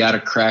 "You got to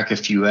crack a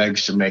few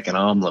eggs to make an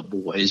omelet,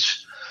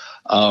 boys."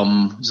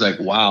 It's like,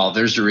 wow,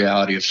 there's the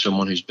reality of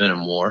someone who's been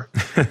in war.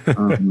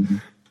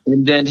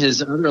 And then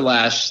his other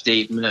last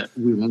statement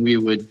when we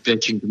would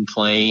bitch and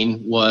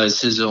complain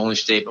was, his only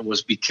statement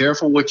was, "Be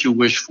careful what you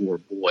wish for,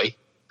 boy."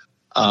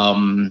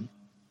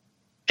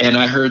 And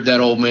I heard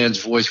that old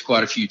man's voice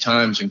quite a few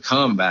times in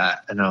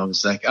combat. And I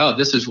was like, oh,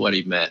 this is what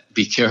he meant.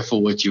 Be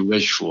careful what you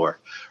wish for.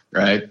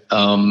 Right.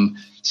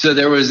 So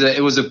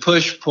it was a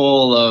push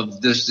pull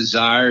of this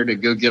desire to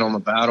go get on the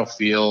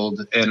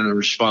battlefield and a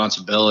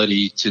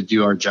responsibility to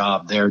do our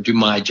job there, do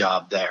my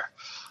job there.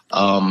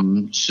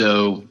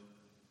 So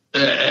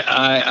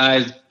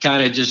I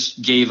kind of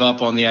just gave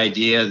up on the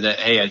idea that,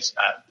 hey,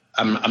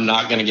 I'm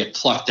not going to get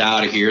plucked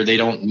out of here. They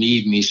don't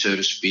need me, so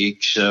to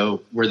speak.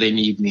 So where they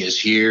need me is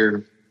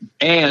here.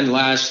 And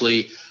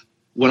lastly,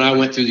 when I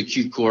went through the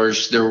Q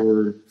course, there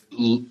were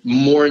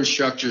more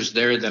instructors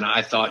there than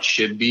I thought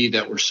should be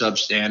that were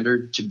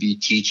substandard to be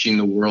teaching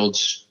the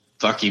world's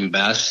fucking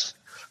best.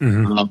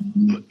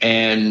 Mm-hmm.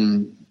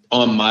 And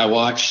on my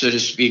watch, so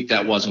to speak,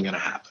 that wasn't going to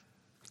happen.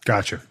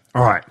 Gotcha.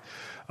 All right.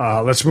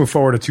 Let's move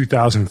forward to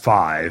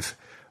 2005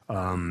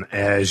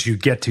 as you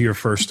get to your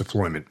first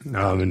deployment.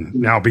 And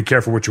now be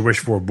careful what you wish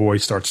for, boy,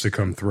 starts to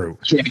come through.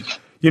 Yeah.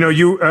 You know,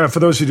 you for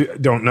those who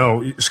don't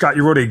know, Scott,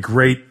 you wrote a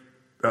great,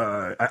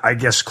 I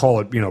guess, call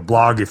it,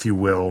 blog, if you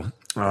will,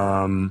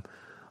 on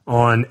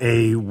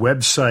a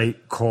website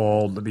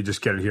called, let me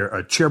just get it here,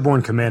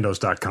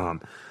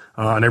 chairbornecommandos.com.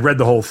 And I read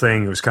the whole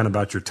thing. It was kind of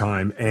about your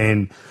time.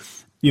 And,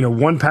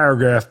 one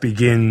paragraph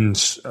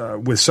begins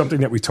with something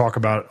that we talk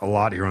about a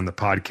lot here on the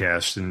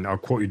podcast, and I'll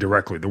quote you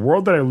directly. "The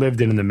world that I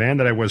lived in and the man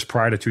that I was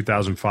prior to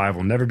 2005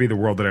 will never be the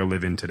world that I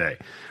live in today.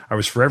 I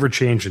was forever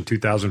changed in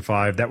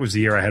 2005. That was the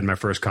year I had my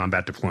first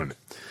combat deployment."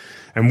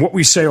 And what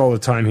we say all the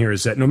time here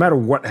is that no matter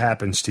what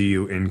happens to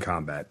you in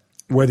combat,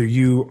 whether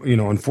you,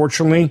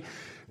 unfortunately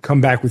come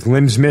back with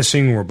limbs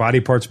missing or body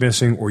parts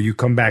missing, or you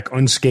come back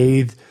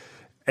unscathed,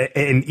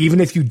 and even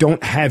if you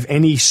don't have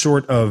any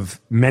sort of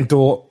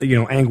mental,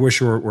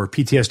 anguish or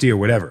PTSD or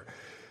whatever,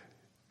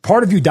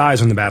 part of you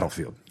dies on the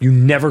battlefield. You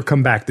never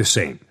come back the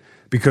same,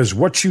 because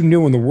what you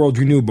knew in the world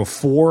you knew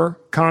before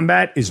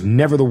combat is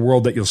never the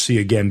world that you'll see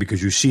again,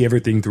 because you see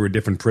everything through a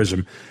different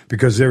prism,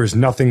 because there is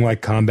nothing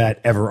like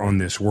combat ever on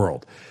this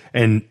world.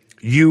 And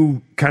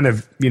you kind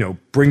of,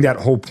 bring that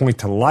whole point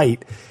to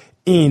light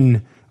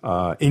in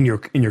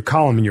your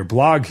column, in your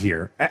blog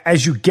here.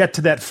 As you get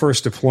to that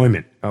first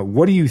deployment,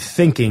 what are you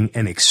thinking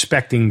and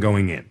expecting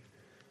going in?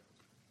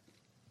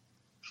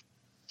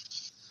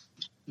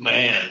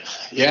 Man,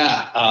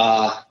 yeah.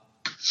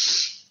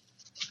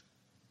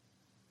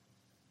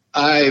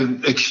 I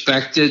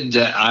expected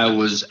that I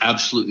was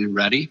absolutely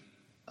ready.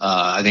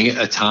 I think at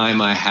the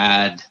time I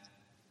had,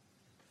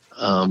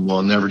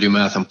 never do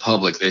math in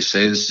public. They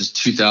say this is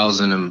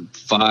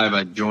 2005.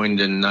 I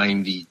joined in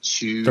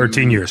 92.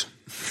 13 years.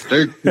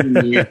 13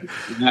 years.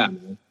 Yeah.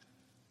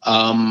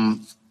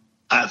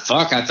 I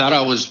thought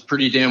I was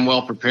pretty damn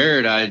well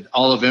prepared. I had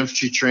all of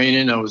infantry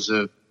training. I was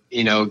a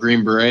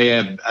Green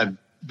Beret. I've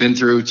been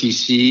through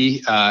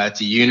OTC at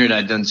the unit.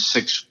 I'd done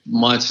 6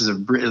 months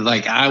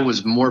I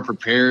was more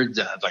prepared.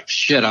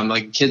 Shit, I'm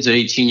like kids at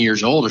 18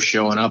 years old are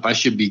showing up. I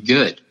should be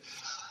good.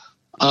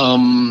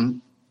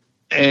 And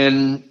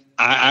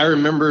I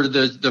remember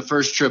the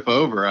first trip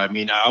over. I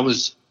mean, I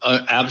was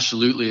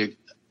absolutely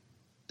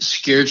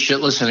scared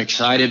shitless and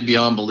excited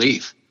beyond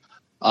belief.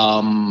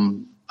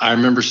 I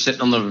remember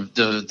sitting on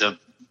the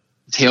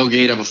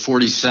tailgate of a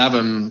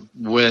 47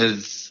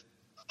 with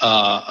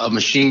a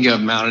machine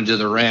gun mounted to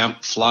the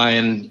ramp,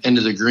 flying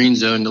into the green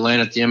zone to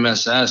land at the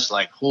MSS.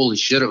 Like, holy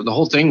shit, the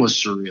whole thing was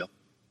surreal.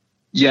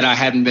 Yet I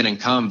hadn't been in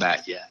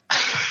combat yet.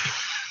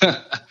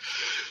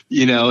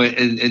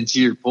 and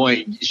to your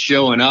point,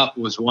 showing up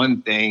was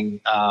one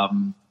thing.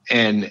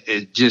 And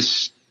it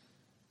just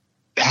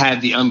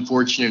had the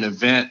unfortunate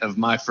event of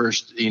my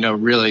first,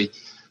 really,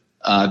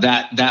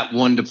 that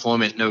one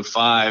deployment in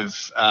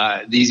 05.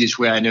 The easiest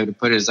way I know to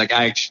put it is like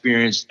I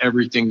experienced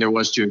everything there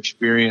was to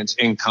experience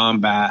in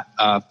combat,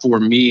 for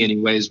me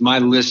anyways. My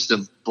list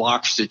of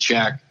blocks to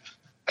check,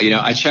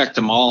 I checked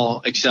them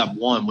all except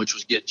one, which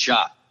was get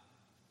shot.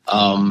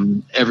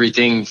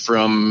 Everything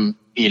from,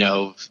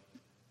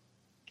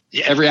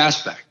 every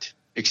aspect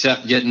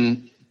except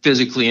getting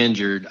physically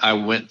injured, I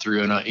went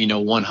through in a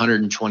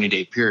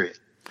 120-day period.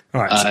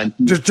 All right.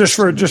 So just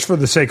for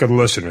the sake of the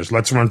listeners,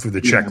 let's run through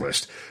the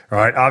checklist. All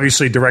right.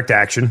 Obviously, direct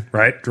action,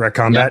 right? Direct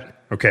combat.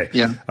 Yeah. Okay.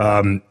 Yeah.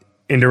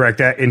 Indirect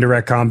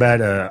combat,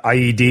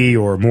 IED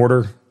or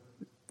mortar.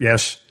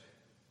 Yes.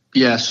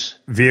 Yes.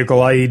 Vehicle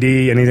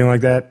IED, anything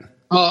like that?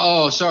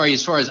 Oh, sorry.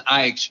 As far as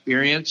I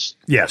experienced.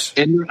 Yes.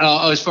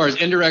 As far as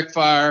indirect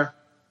fire,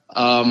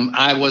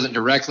 I wasn't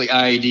directly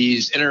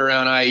IEDs, in and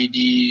around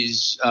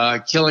IEDs,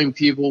 killing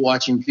people,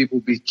 watching people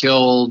be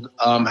killed,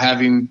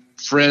 having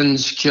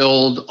friends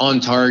killed on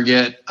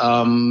target,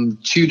 2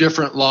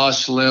 different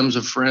lost limbs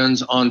of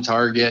friends on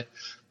target,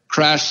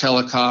 crashed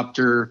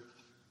helicopter,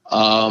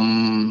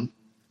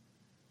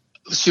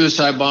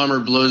 suicide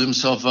bomber blows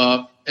himself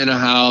up in a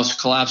house,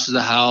 collapses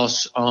the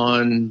house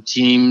on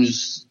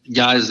teams,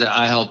 guys that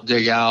I helped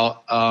dig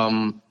out.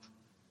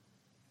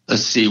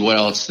 Let's see what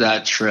else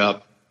that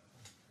trip.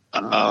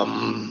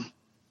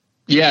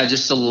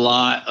 Just a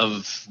lot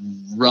of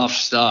rough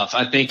stuff.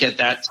 I think at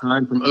that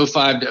time from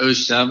 05 to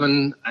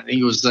 07, I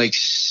think it was like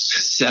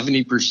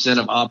 70%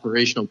 of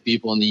operational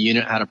people in the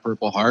unit had a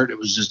Purple Heart. It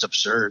was just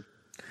absurd.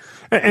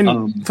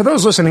 And for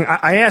those listening,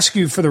 I ask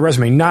you for the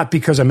resume, not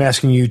because I'm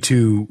asking you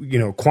to,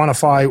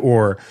 quantify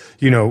or,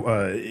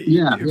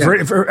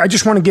 I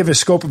just want to give a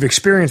scope of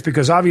experience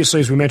because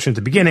obviously, as we mentioned at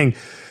the beginning,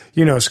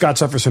 Scott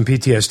suffers from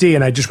PTSD,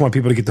 and I just want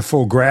people to get the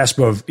full grasp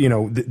of,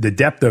 the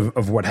depth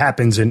of what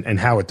happens and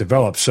how it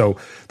develops. So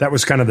that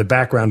was kind of the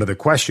background of the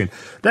question.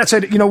 That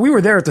said, we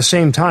were there at the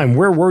same time.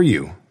 Where were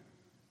you?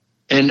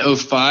 In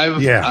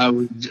 05, yeah. I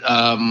was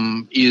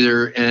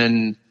either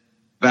in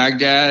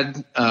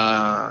Baghdad,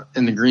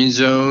 in the Green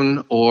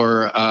Zone,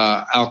 or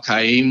Al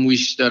Qaim. We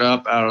stood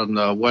up out on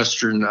the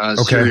western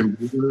Syrian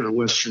border,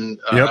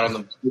 out on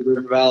the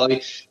River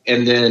Valley,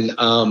 and then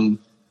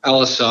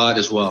Al-Assad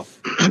as well.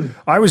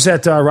 I was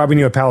at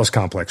Rabin Palace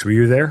Complex. Were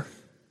you there?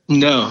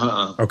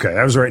 No. Okay,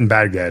 I was right in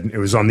Baghdad. It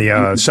was on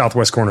the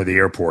southwest corner of the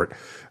airport.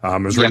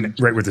 It was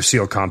right with the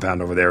SEAL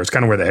compound over there. It's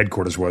kind of where the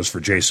headquarters was for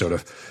Siege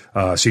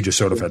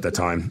Sodef at that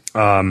time.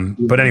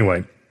 But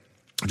anyway,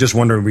 just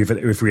wondering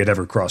if we had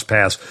ever crossed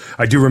paths.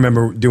 I do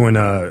remember doing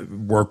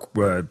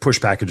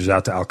push packages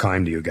out to Al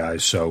Qaim to you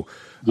guys. So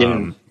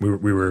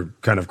we were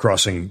kind of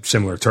crossing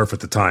similar turf at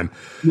the time.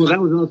 Well, that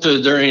was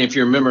also during, if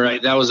you remember,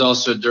 right, that was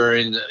also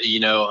during,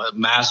 a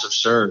massive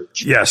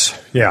surge. Yes.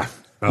 Yeah.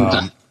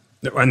 And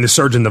the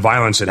surge in the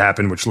violence had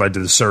happened, which led to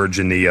the surge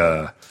in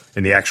the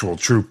actual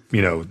troop,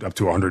 up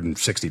to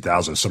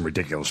 160,000, some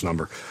ridiculous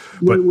number.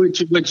 But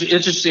which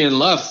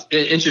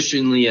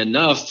interestingly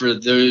enough, for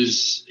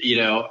those,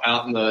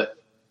 out in the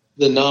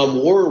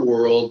non-war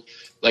world,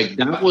 like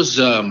that was,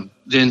 the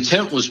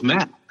intent was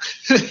met.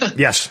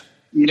 Yes.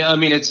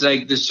 It's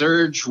like the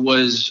surge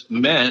was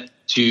meant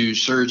to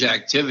surge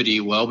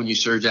activity. Well, when you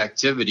surge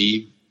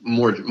activity,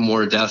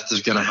 more death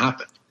is going to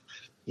happen,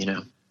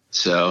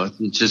 So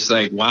it's just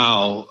like,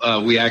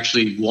 wow, we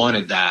actually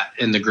wanted that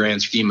in the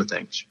grand scheme of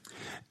things.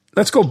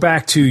 Let's go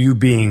back to you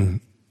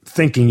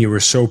thinking you were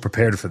so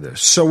prepared for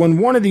this. So when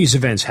one of these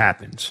events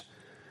happens,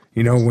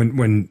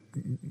 when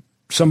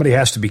somebody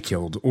has to be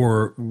killed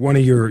or one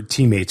of your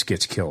teammates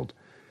gets killed,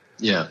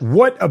 yeah.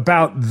 What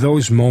about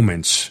those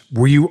moments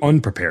were you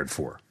unprepared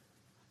for?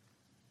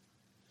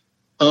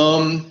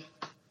 Man,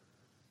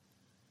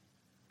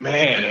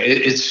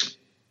 it's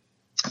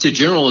a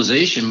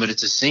generalization, but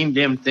it's the same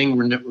damn thing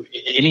when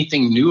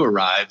anything new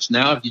arrives.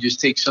 Now, if you just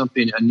take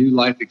a new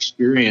life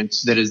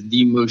experience that is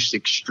the most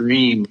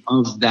extreme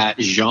of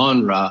that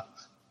genre,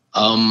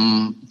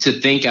 to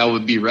think I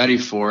would be ready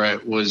for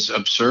it was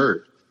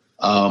absurd.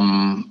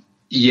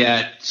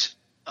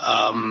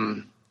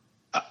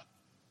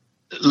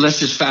 Let's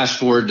just fast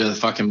forward to the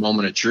fucking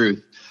moment of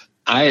truth.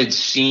 I had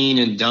seen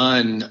and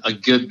done a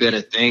good bit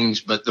of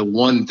things, but the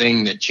one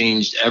thing that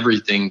changed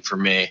everything for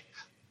me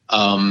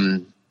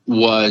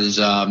was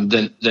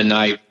the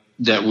night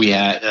that we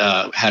had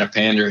a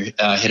Pander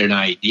hit an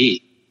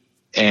IED.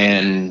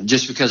 And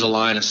just because of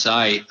line of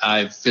sight,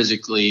 I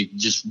physically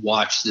just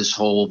watched this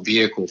whole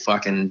vehicle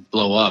fucking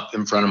blow up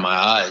in front of my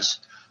eyes.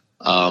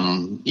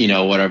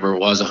 Whatever it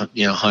was,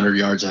 100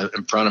 yards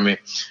in front of me.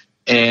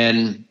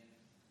 And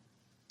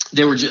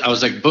I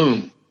was like,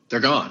 boom, they're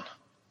gone.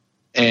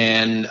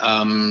 And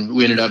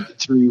we ended up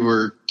 3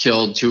 were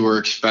killed, 2 were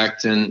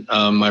expectant.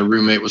 My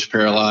roommate was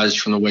paralyzed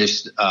from the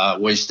waist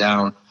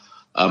down.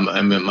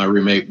 I met my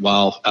roommate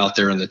while out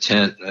there in the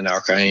tent in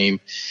Al Qaim.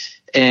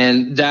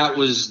 And that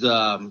was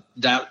the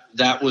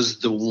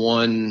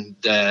one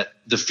that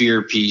the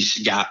fear piece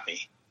got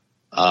me.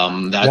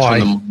 That's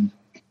Why?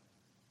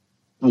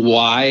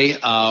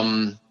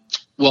 Why?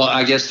 Well,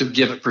 I guess to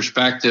give it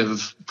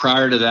perspective,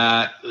 prior to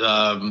that,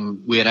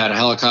 we had a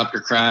helicopter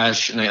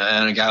crash and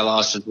a guy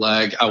lost his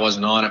leg. I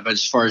wasn't on it, but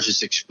as far as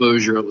just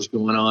exposure, it was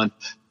going on.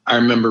 I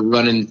remember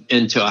running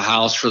into a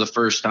house for the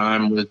first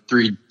time with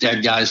 3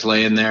 dead guys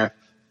laying there,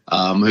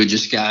 who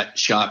just got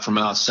shot from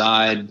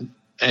outside,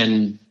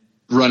 and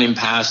running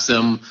past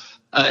them.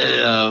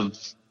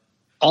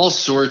 All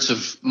sorts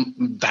of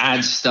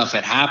bad stuff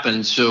had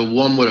happened. So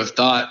one would have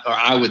thought, or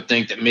I would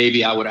think, that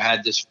maybe I would have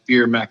had this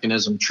fear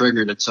mechanism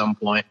triggered at some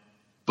point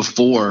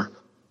before.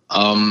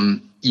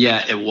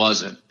 Yeah, it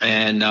wasn't.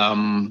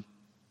 And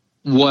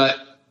what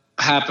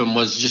happened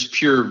was just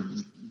pure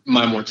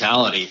my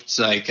mortality. It's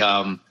like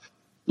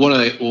one of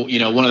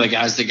the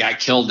guys that got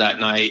killed that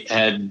night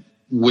had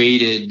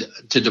waited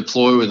to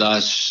deploy with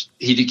us.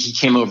 He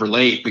came over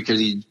late because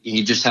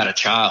he just had a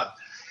child.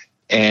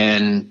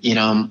 And,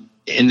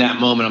 in that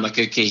moment, I'm like,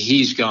 okay,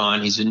 he's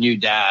gone. He's a new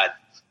dad.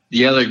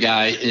 The other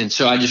guy. And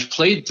so I just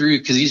played through,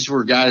 because these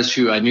were guys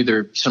who I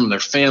knew some of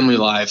their family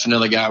life.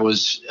 Another guy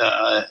was,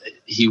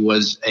 he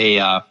was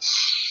an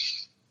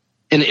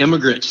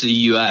immigrant to the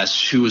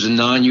U.S. who was a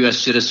non-U.S.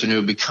 citizen who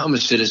had become a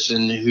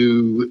citizen,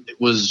 who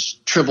was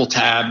triple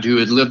tabbed, who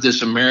had lived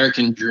this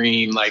American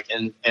dream.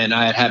 And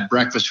I had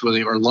breakfast with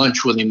him or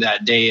lunch with him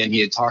that day. And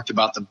he had talked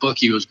about the book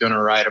he was going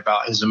to write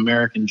about his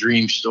American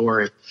dream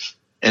story.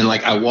 And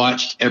I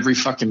watched every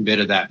fucking bit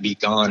of that be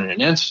gone in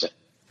an instant.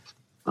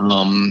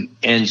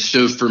 And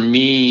so for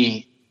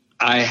me,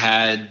 I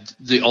had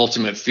the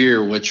ultimate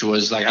fear, which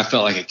was I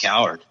felt like a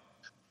coward,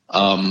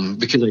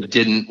 because I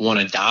didn't want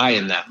to die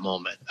in that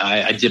moment.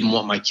 I didn't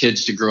want my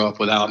kids to grow up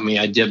without me.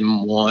 I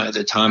didn't want, at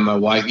the time, my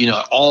wife,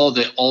 all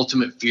the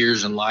ultimate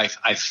fears in life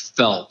I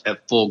felt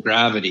at full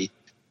gravity,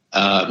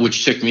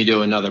 which took me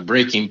to another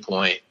breaking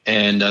point.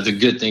 And the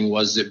good thing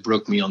was it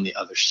broke me on the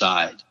other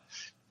side.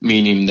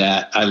 Meaning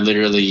that I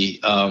literally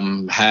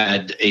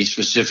had a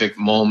specific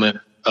moment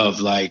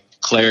of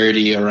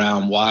clarity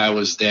around why I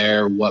was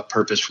there, what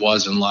purpose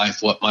was in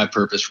life, what my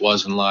purpose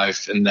was in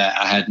life, and that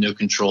I had no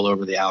control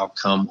over the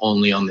outcome,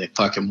 only on the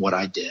fucking what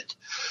I did.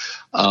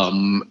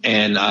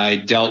 And I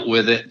dealt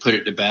with it, put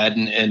it to bed,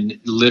 and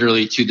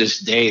literally to this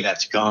day,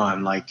 that's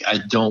gone. I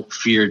don't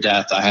fear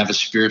death. I have a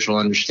spiritual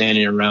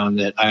understanding around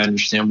it. I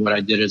understand what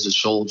I did as a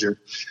soldier,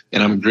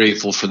 and I'm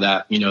grateful for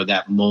that,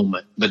 that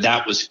moment. But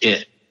that was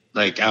it.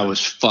 I was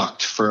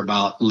fucked for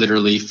about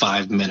literally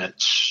 5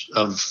 minutes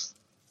of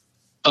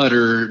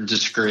utter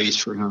disgrace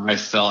for how I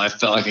felt. I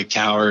felt like a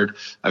coward.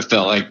 I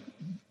felt like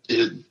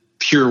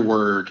pure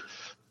word.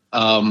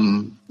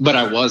 But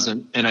I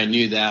wasn't, and I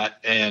knew that.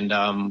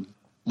 And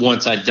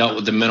once I dealt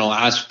with the mental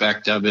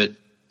aspect of it,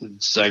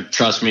 it's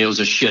trust me, it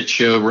was a shit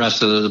show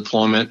rest of the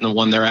deployment and the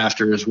one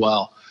thereafter as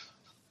well.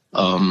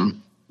 But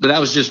that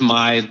was just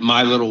my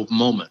little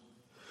moment.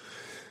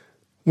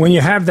 When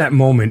you have that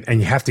moment and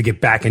you have to get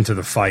back into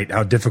the fight,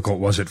 how difficult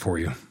was it for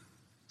you?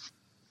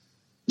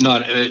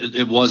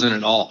 It wasn't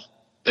at all.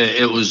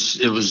 It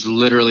was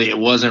literally, it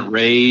wasn't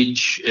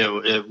rage.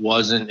 It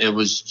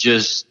was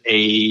just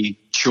a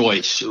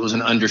choice. It was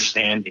an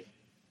understanding.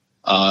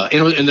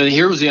 And then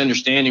here was the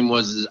understanding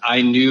was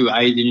I knew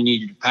I didn't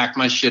need to pack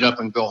my shit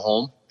up and go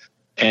home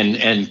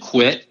and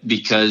quit,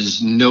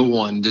 because no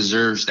one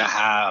deserves to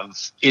have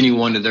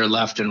anyone to their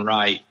left and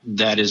right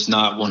that is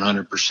not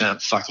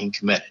 100% fucking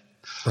committed.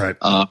 Right.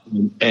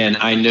 And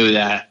I know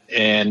that.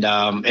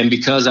 And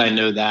because I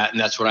know that, and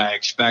that's what I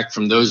expect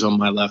from those on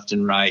my left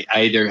and right,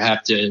 I either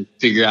have to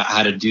figure out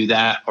how to do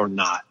that or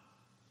not.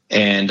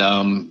 And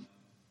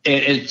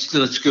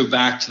let's go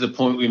back to the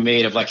point we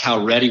made of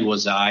how ready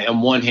was I?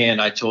 On one hand,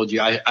 I told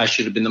you I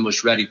should have been the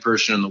most ready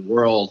person in the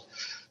world.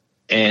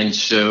 And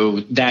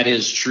so that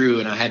is true.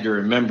 And I had to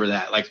remember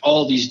that,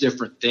 all these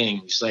different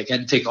things, I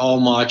had to take all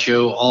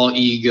macho, all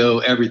ego,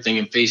 everything,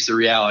 and face the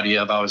reality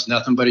of I was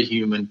nothing but a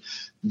human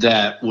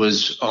that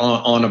was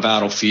on a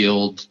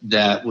battlefield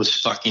that was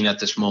fucking at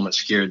this moment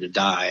scared to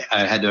die.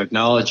 I had to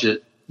acknowledge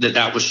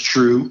that was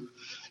true.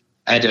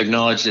 I had to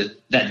acknowledge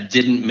that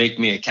didn't make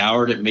me a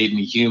coward. It made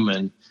me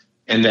human,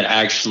 and that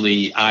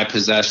actually I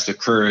possess the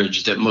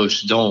courage that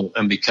most don't.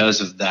 And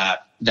because of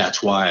that,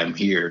 that's why I'm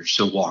here.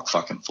 So walk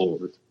fucking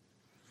forward.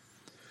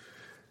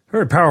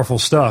 Very powerful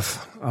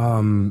stuff.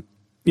 I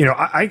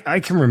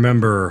can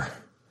remember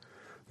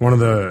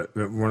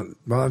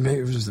maybe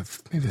it was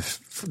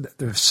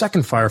the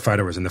second firefighter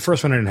I was in. The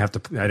first one I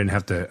didn't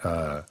have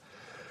to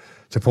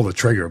pull the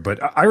trigger, but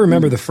I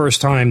remember the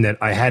first time that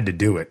I had to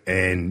do it.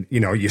 And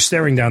you're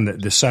staring down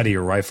the sight of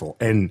your rifle,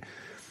 and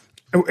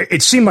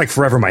it seemed like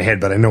forever in my head,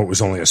 but I know it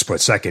was only a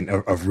split second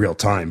of real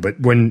time. But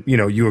when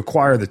you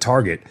acquire the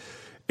target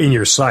in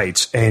your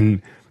sights,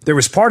 and there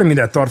was part of me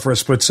that thought for a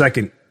split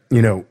second,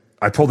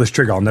 I pull this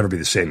trigger, I'll never be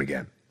the same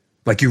again.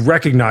 You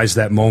recognize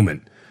that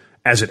moment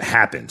as it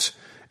happens.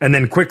 And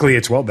then quickly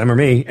it's, well, them or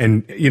me.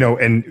 And,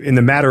 and in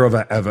the matter of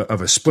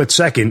a split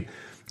second,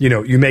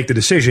 you make the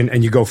decision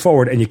and you go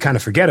forward and you kind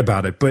of forget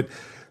about it. But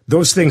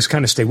those things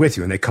kind of stay with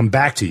you and they come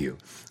back to you.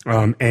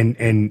 And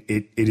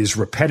it is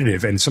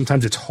repetitive. And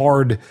sometimes it's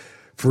hard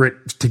for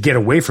it to get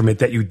away from it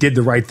that you did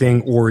the right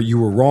thing, or you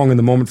were wrong in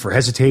the moment for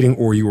hesitating,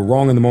 or you were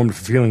wrong in the moment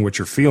for feeling what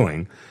you're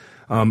feeling.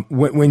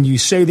 When you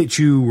say that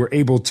you were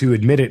able to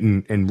admit it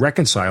and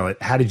reconcile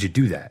it, how did you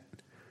do that?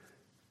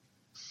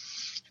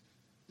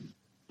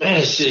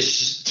 Man,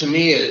 to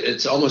me,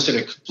 it's almost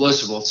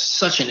inexplicable. It's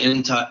such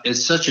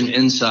an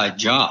inside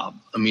job.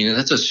 I mean,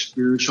 that's a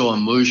spiritual,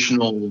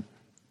 emotional,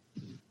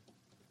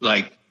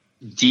 like,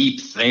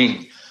 deep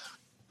thing.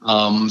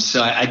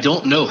 So I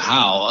don't know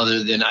how,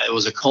 other than it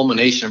was a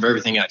culmination of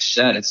everything I've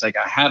said. It's like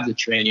I have the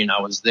training. I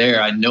was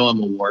there. I know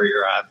I'm a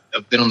warrior.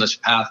 I've been on this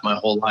path my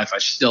whole life. I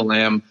still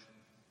am.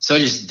 So I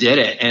just did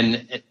it.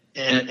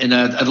 And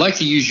I'd like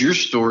to use your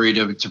story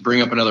to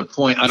bring up another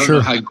point. I don't know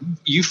how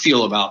you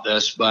feel about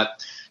this,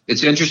 but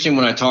it's interesting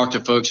when I talk to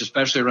folks,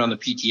 especially around the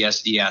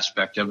PTSD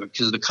aspect of it,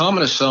 because the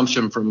common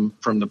assumption from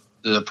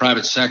the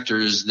private sector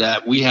is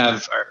that we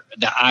have,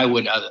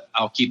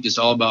 I'll keep this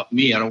all about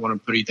me. I don't want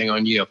to put anything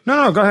on you.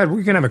 No, go ahead.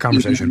 We can have a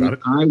conversation about it.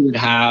 I would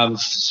have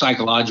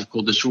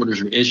psychological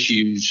disorders or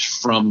issues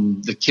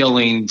from the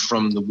killing,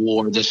 from the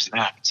war, this,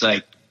 that. It's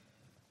like,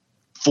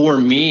 for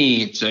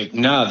me, it's like,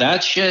 no,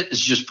 that shit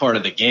is just part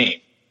of the game.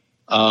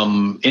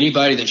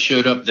 Anybody that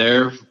showed up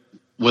there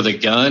with a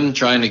gun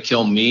trying to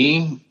kill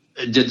me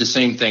did the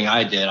same thing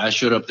I did. I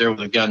showed up there with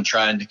a gun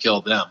trying to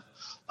kill them.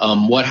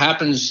 What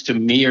happens to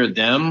me or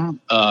them,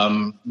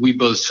 we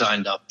both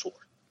signed up for.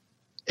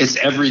 It's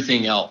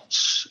everything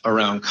else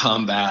around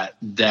combat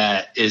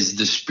that is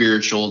the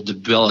spiritual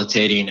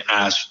debilitating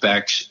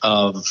aspects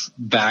of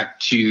back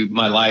to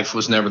my life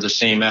was never the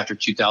same after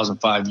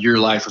 2005. Your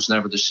life was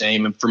never the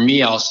same. And for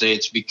me, I'll say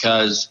it's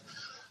because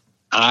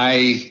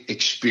I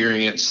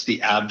experienced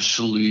the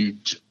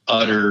absolute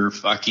utter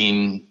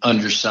fucking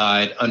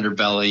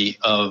underbelly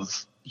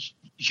of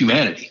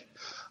humanity.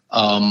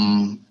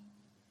 And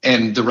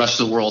the rest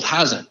of the world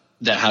hasn't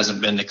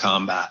been to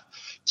combat.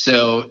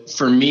 So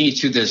for me,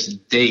 to this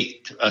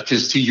date,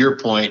 because to your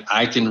point,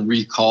 I can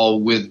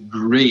recall with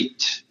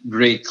great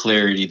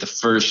clarity the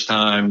first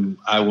time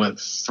I went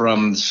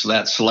from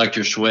that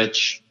selector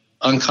switch,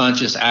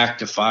 unconscious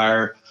act of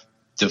fire,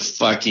 to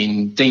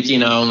fucking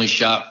thinking I only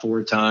shot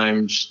 4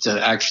 times,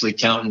 to actually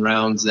counting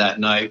rounds that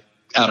night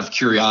out of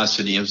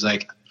curiosity. It was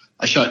like,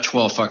 I shot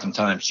 12 fucking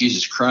times.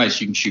 Jesus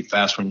Christ, you can shoot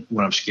fast when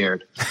I'm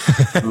scared.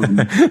 It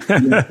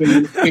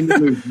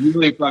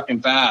really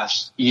fucking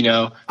fast, you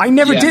know. I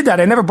never did that.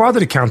 I never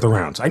bothered to count the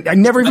rounds. I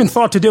never even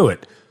thought to do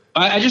it.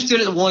 I just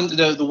did it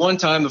the one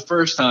time, the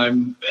first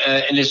time,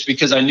 and it's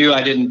because I knew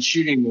I didn't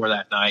shoot anymore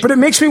that night. But it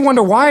makes me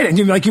wonder why. And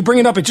you bring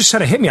it up, it just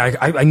kind of hit me.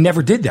 I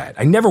never did that.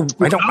 I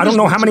don't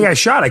know how many I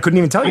shot. I couldn't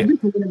even tell you. I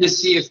just wanted to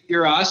see if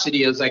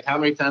curiosity is like, how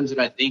many times did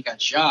I think I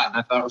shot? And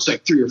I thought it was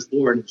like 3 or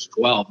 4, and it was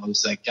 12. I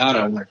was like, God,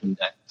 I'm working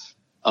that.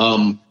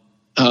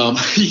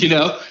 You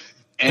know.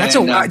 And,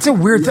 it's a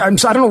weird. I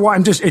don't know why.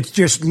 It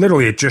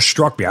just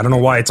struck me. I don't know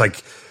why. It's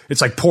like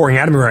pouring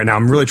out of me right now.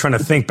 I'm really trying to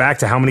think back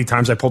to how many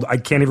times I pulled. I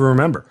can't even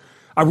remember.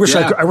 I wish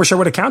I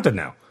would have counted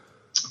now.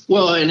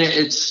 Well, and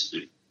it's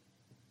just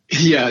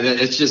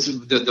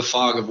the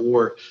fog of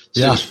war,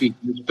 so to speak.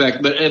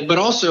 But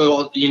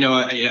also, you know,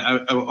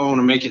 I want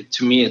to make it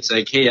to me. It's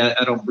like, hey,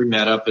 I don't bring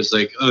that up as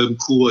like, oh, I'm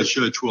cool. I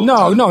shot 12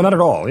 times. No, not at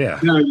all. Yeah.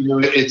 No, you know,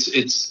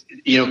 it's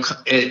you know,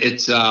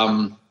 it's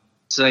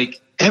like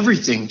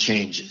everything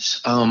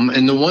changes.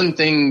 And the one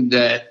thing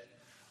that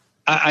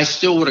I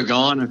still would have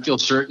gone, I feel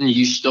certain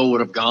you still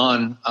would have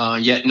gone.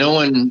 Yet no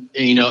one,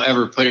 you know,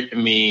 ever put it to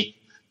me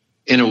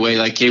in a way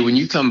like, hey, when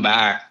you come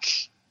back,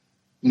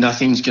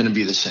 nothing's going to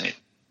be the same.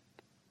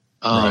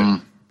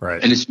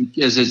 Right. And it's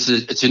because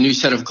it's a new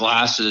set of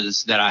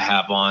glasses that I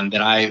have on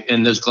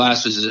and those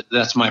glasses,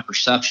 that's my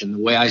perception. The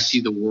way I see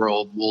the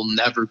world will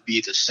never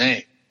be the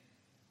same.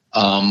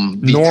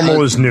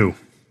 Normal is new.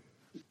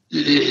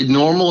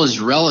 Normal is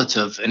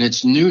relative, and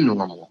it's new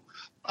normal.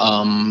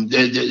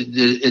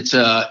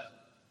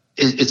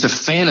 It's a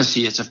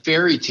fantasy. It's a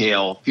fairy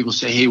tale. People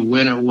say, hey,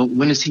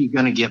 when is he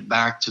going to get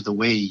back to the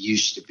way he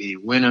used to be?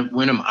 When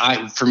am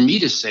I? For me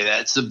to say that,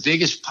 it's the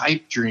biggest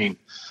pipe dream.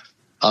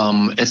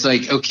 It's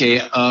like,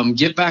 okay,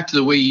 get back to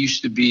the way you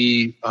used to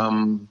be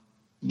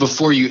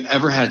before you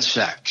ever had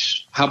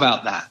sex. How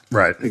about that?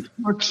 Right. Like,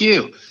 fuck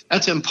you.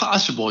 That's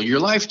impossible. Your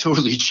life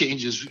totally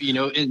changes, you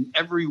know, in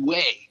every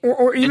way.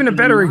 Or even a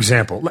better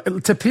example,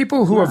 to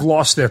people who have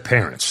lost their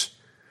parents.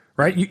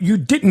 Right? You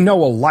didn't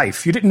know a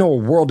life. You didn't know a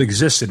world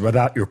existed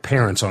without your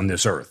parents on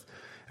this earth.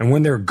 And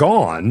when they're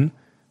gone,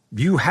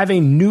 you have a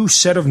new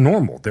set of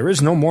normal. There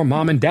is no more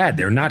mom and dad.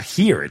 They're not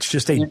here. It's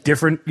just a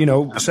different, you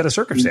know, set of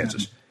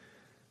circumstances.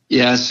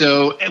 Yeah.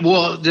 So,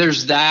 well,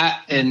 there's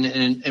that,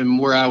 and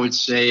where I would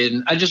say,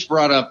 and I just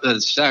brought up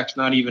the sex,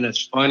 not even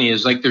as funny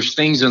as like there's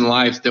things in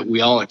life that we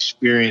all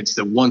experience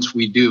that once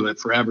we do, it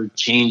forever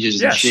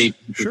changes the shape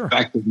and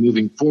perspective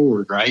moving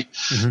forward, right?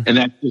 Mm-hmm. And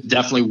that's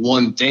definitely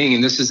one thing.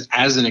 And this is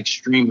as an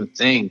extreme a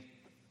thing,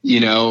 you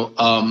know,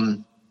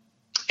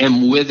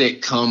 and with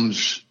it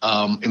comes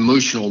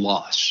emotional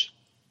loss.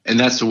 And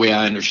that's the way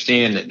I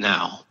understand it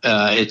now.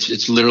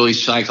 It's literally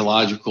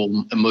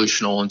psychological,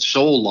 emotional, and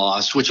soul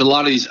loss, which a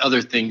lot of these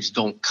other things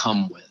don't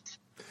come with.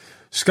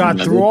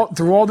 Scott,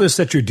 through all this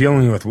that you're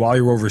dealing with while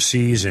you're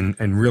overseas and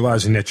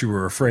realizing that you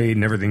were afraid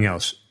and everything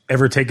else,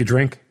 ever take a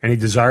drink? Any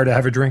desire to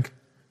have a drink?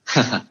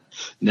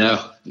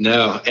 No.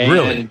 And,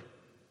 really?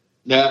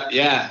 No,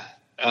 yeah.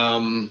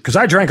 Because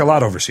I drank a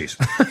lot overseas.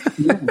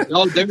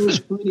 No, there was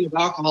plenty of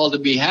alcohol to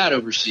be had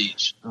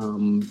overseas.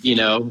 Rules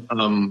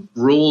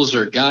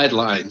or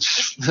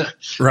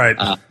guidelines.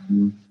 Right.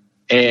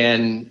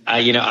 And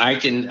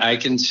I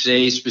can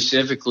say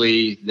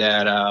specifically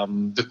that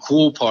the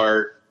cool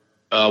part,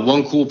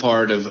 one cool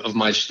part of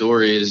my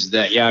story is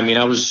that,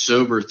 I was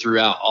sober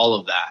throughout all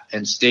of that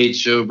and stayed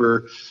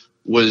sober,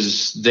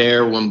 was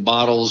there when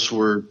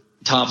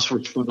tops were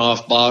put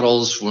off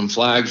bottles, when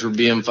flags were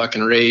being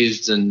fucking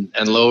raised and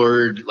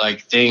lowered,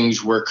 like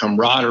things where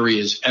camaraderie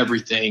is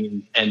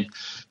everything. And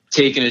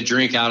taking a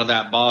drink out of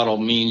that bottle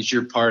means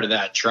you're part of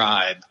that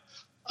tribe.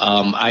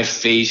 I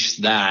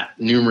faced that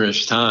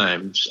numerous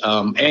times,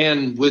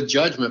 and with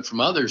judgment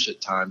from others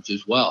at times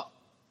as well.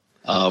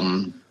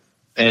 And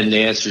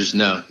the answer is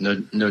no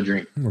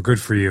drink. Well, good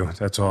for you.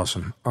 That's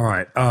awesome. All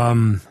right.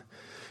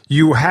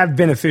 You have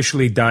been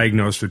officially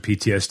diagnosed with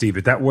PTSD,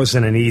 but that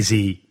wasn't an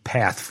easy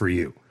path for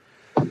you.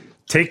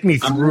 Take me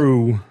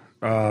through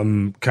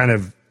one,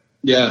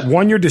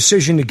 your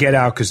decision to get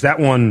out, because that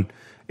one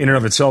in and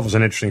of itself is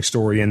an interesting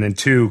story, and then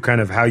two,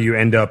 kind of how you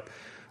end up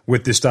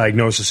with this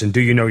diagnosis, and do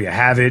you know you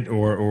have it,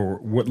 or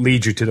what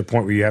leads you to the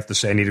point where you have to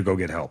say, I need to go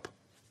get help?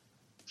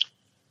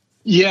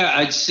 Yeah,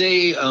 I'd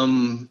say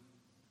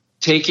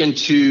take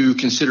into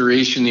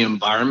consideration the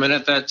environment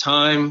at that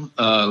time.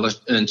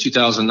 In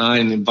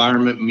 2009, the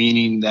environment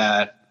meaning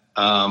that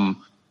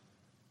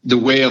the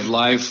way of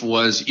life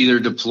was either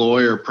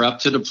deploy or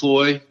prep to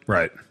deploy.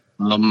 Right.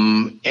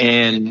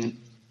 And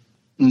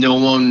no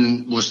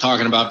one was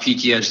talking about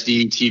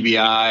PTSD,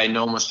 TBI.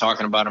 No one was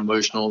talking about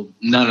emotional,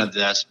 none of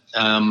this.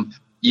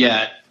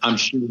 Yet I'm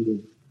sure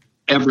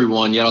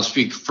everyone, yet I'll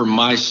speak for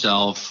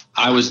myself,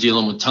 I was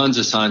dealing with tons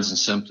of signs and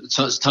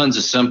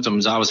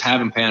symptoms. I was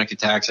having panic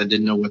attacks. I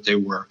didn't know what they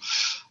were.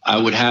 I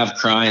would have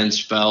crying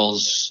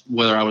spells,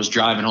 whether I was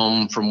driving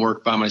home from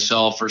work by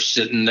myself or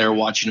sitting there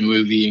watching a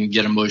movie and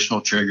get emotional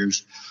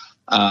triggers.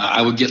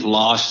 I would get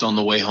lost on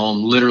the way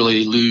home,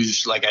 literally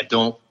lose,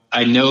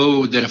 I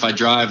know that if I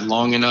drive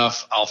long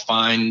enough, I'll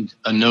find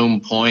a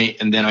known point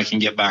and then I can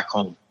get back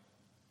home.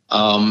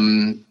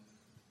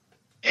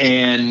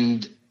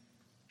 And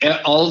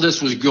all of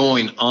this was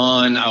going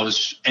on. I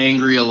was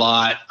angry a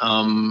lot.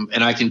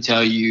 And I can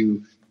tell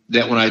you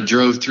that when I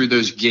drove through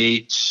those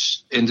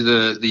gates into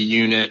the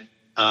unit,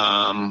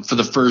 for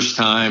the first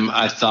time,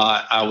 I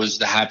thought I was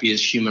the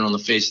happiest human on the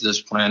face of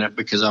this planet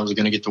because I was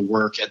going to get to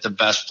work at the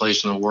best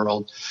place in the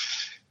world.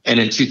 And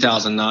in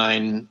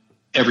 2009,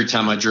 every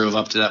time I drove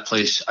up to that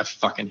place, I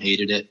fucking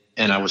hated it.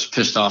 And I was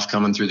pissed off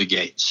coming through the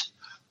gates.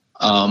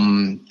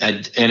 And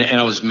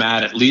I was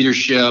mad at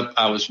leadership.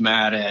 I was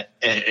mad at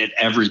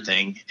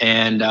everything.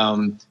 And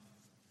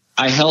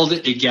I held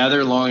it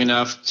together long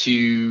enough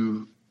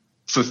to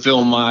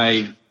fulfill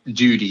my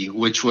duty,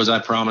 which was I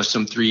promised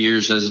them 3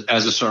 years as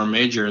a sergeant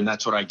major, and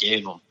that's what I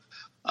gave them.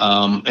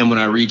 And when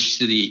I reached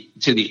to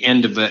the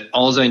end of it,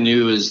 all I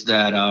knew is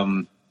that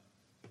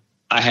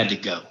I had to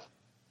go.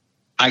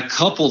 I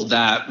coupled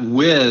that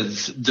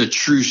with the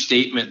true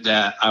statement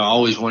that I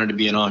always wanted to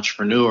be an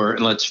entrepreneur.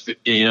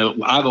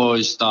 And I've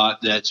always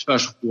thought that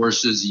Special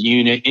Forces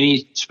unit,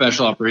 any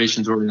special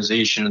operations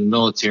organization in the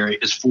military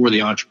is for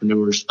the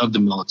entrepreneurs of the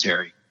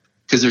military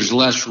because there's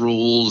less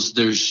rules,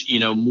 there's,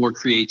 more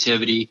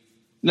creativity.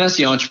 And that's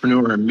the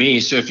entrepreneur in me.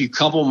 So if you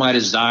couple my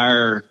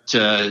desire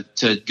to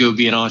go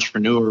be an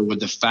entrepreneur with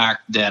the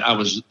fact that I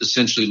was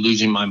essentially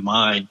losing my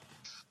mind,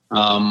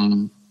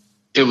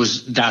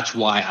 that's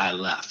why I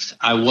left.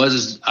 I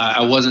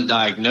wasn't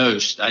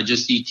diagnosed. I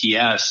just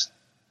ETS'd.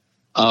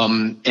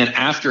 And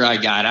after I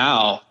got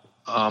out,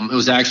 it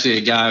was actually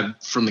a guy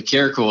from the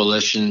CARE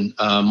Coalition,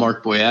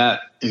 Mark Boyette,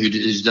 who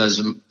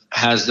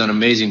has done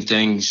amazing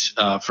things,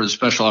 for the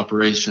special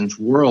operations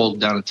world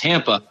down in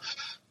Tampa,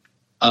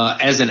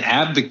 as an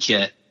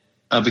advocate,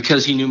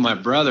 because he knew my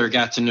brother,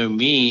 got to know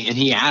me. And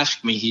he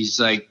asked me, he's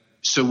like,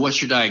 so what's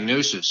your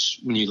diagnosis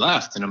when you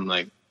left? And I'm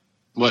like,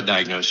 what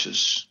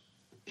diagnosis?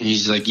 And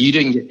he's like, you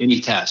didn't get any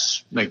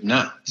tests. I'm like,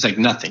 no. He's like,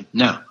 nothing.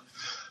 No.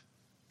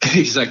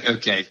 He's like,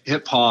 okay,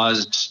 hit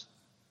pause.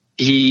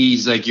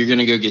 He's like, you're going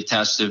to go get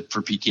tested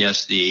for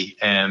PTSD.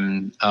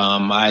 And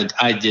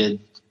I did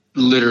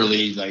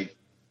literally like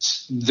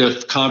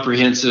the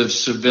comprehensive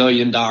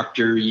civilian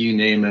doctor, you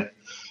name it,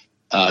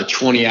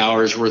 20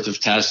 hours worth of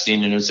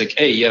testing. And it was like,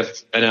 hey,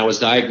 and I was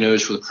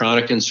diagnosed with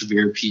chronic and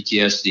severe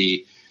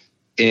PTSD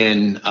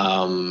in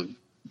probably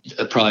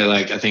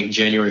I think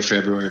January,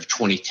 February of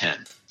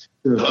 2010.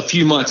 A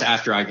few months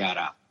after I got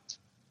out,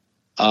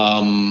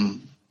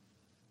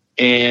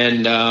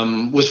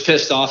 and was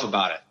pissed off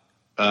about it.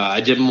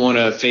 I didn't want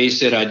to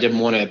face it. I didn't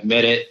want to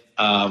admit it.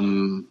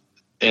 And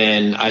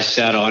I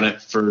sat on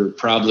it for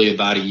probably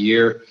about a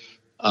year.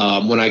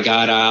 When I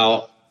got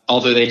out,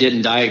 although they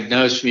didn't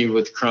diagnose me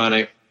with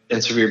chronic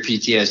and severe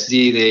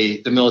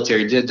PTSD, the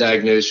military did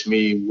diagnose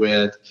me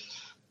with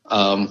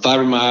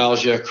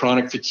fibromyalgia,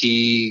 chronic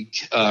fatigue,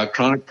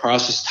 chronic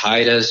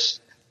prostatitis.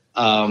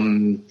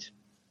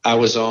 I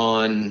was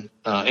on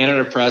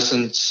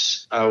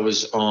antidepressants. I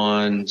was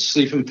on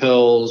sleeping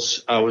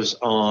pills. I was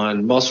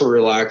on muscle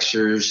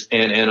relaxers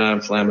and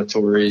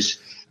anti-inflammatories.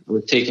 I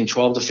was taking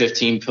 12 to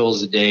 15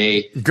 pills a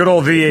day. Good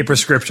old VA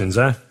prescriptions,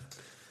 huh?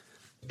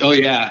 Oh,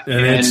 yeah.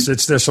 And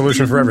it's their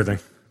solution for everything.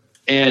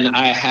 And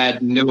I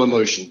had no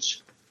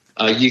emotions.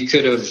 You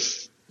could have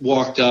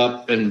walked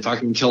up and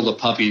fucking killed a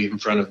puppy in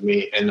front of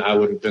me, and I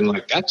would have been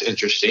like, that's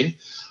interesting,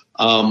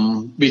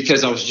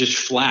 because I was just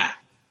flat.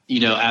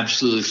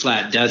 Absolutely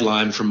flat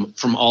deadline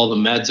from all the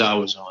meds I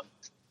was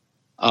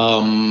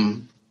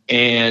on.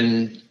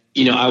 And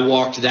I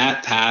walked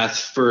that path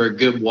for a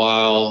good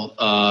while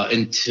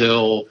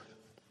until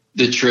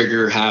the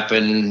trigger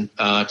happened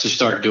to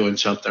start doing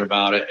something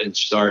about it and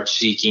start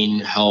seeking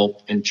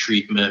help and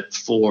treatment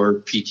for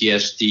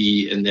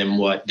PTSD. And then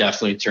what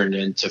definitely turned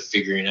into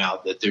figuring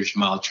out that there's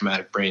mild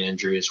traumatic brain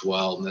injury as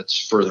well. And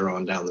that's further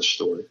on down the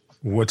story.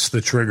 What's the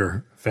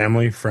trigger?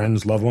 Family,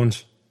 friends, loved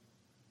ones?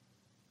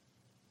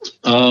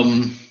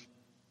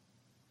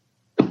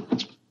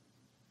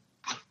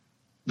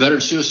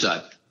 Veteran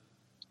suicide.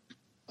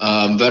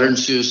 Veteran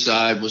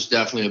suicide was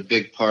definitely a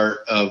big part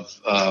of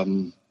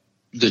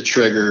the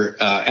trigger.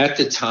 At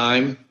the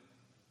time,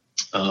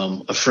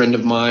 a friend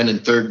of mine in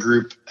third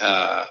group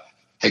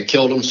had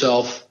killed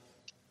himself,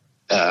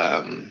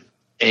 and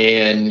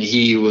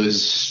he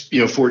was,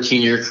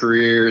 14-year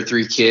career,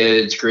 3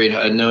 kids, great.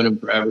 I'd known him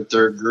forever,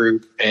 third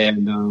group,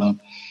 and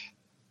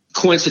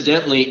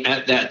coincidentally,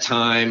 at that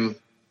time,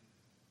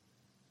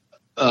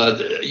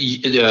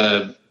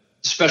 the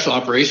Special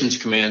Operations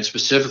Command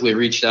specifically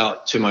reached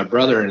out to my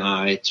brother and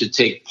I to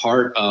take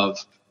part of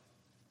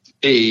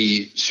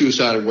a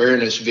suicide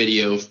awareness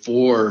video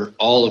for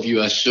all of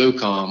U.S.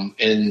 SOCOM,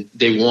 and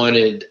they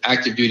wanted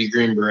active duty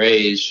Green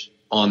Berets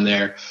on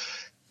there,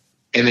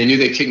 and they knew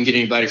they couldn't get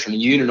anybody from the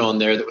unit on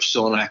there that was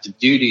still on active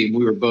duty, and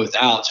we were both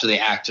out, so they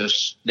asked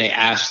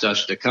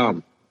us to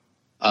come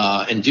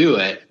and do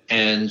it.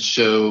 And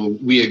so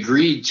we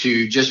agreed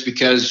to, just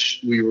because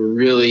we were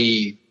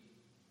really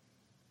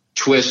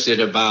twisted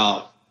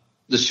about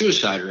the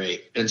suicide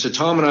rate. And so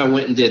Tom and I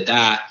went and did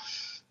that.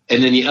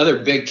 And then the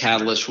other big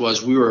catalyst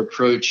was we were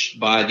approached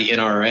by the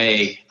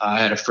NRA. I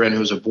had a friend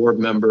who was a board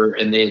member,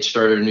 and they had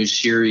started a new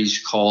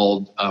series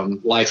called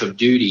Life of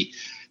Duty.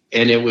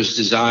 And it was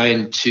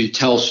designed to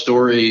tell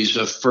stories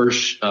of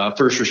first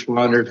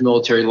responders,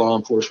 military, law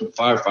enforcement,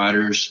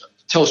 firefighters,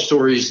 tell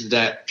stories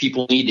that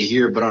people need to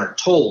hear but aren't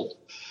told.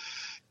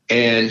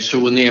 And so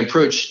when they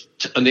approached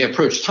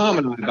Tom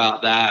and I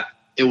about that,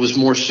 it was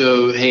more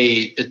so,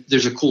 hey,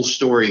 there's a cool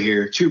story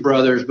here. 2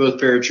 brothers, both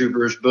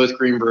paratroopers, both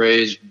Green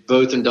Berets,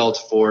 both in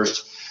Delta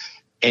Force.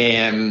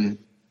 And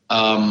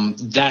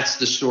that's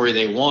the story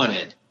they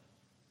wanted.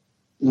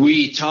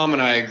 Tom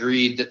and I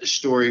agreed that the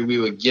story we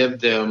would give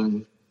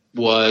them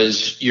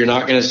was, you're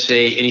not going to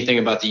say anything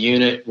about the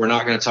unit. We're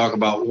not going to talk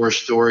about war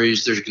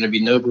stories. There's going to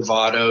be no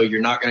bravado.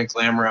 You're not going to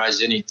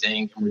glamorize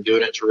anything. And we're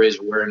doing it to raise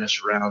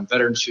awareness around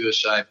veteran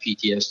suicide,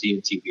 PTSD,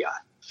 and TBI.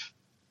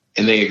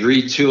 And they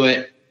agreed to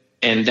it.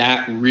 And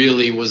that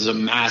really was a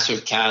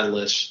massive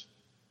catalyst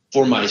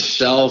for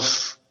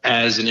myself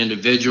as an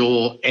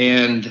individual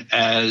and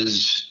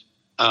as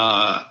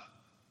a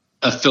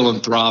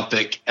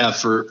philanthropic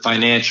effort,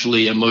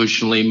 financially,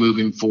 emotionally,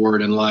 moving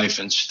forward in life,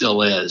 and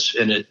still is.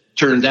 And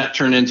turned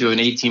into an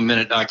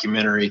 18-minute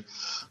documentary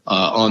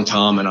on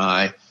Tom and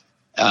I.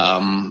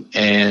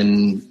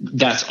 And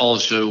that's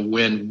also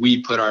when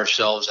we put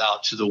ourselves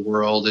out to the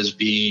world as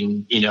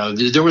being,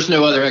 there was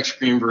no other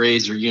ex-Green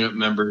Berets or unit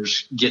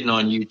members getting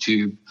on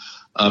YouTube,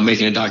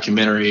 making a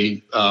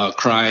documentary,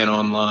 crying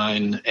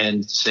online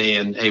and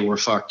saying, hey, we're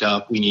fucked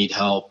up, we need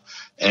help.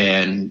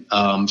 And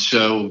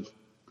so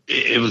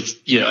it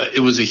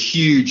was a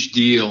huge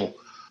deal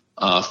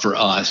for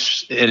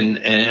us,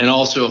 and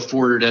also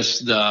afforded us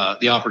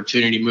the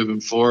opportunity moving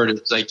forward.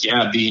 It's like,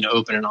 being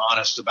open and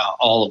honest about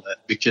all of it,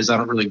 because I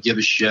don't really give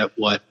a shit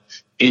what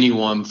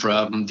anyone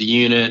from the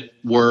unit,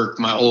 work,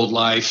 my old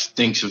life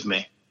thinks of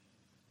me.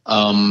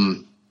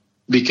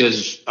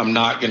 Because I'm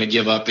not going to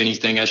give up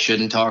anything I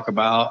shouldn't talk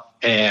about,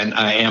 and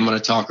I am going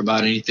to talk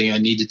about anything I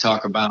need to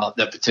talk about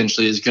that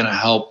potentially is going to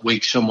help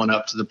wake someone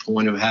up to the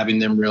point of having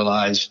them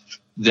realize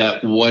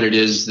that what it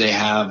is they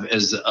have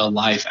as a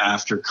life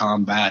after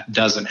combat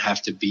doesn't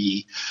have to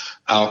be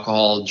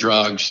alcohol,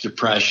 drugs,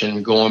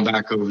 depression, going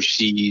back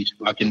overseas,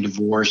 fucking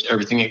divorce,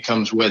 everything that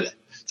comes with it.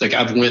 It's like,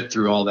 I've went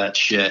through all that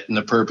shit, and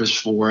the purpose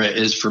for it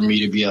is for me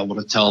to be able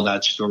to tell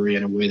that story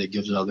in a way that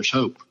gives others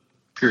hope,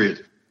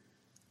 period.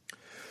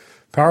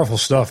 Powerful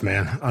stuff,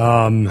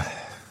 man.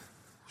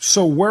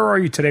 So where are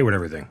you today with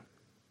everything?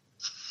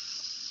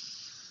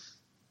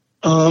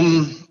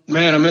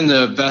 Man, I'm in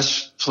the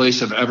best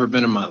place I've ever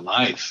been in my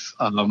life.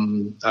 I've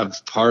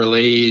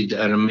parlayed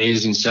an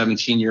amazing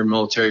 17-year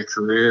military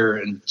career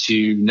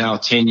into now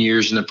 10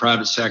 years in the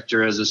private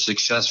sector as a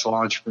successful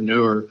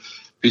entrepreneur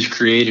who's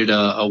created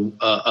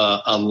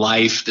a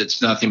life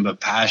that's nothing but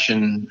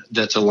passion,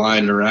 that's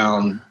aligned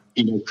around,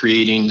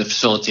 creating the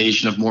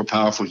facilitation of more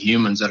powerful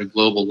humans at a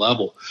global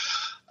level.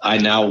 I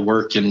now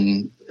work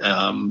in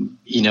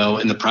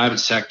the private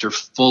sector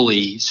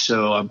fully.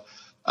 So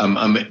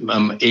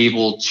I'm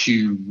able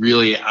to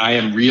I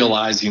am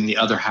realizing the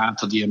other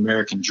half of the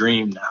American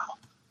dream now.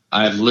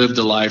 I've lived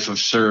a life of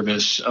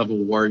service, of a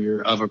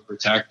warrior, of a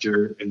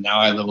protector, and now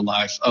I live a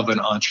life of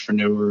an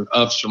entrepreneur,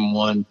 of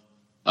someone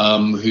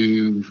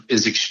who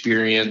is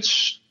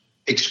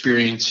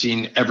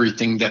experiencing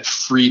everything that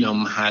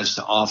freedom has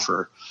to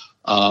offer,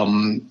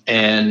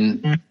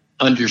 and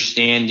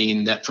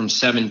understanding that from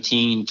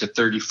 17 to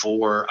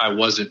 34, I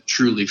wasn't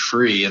truly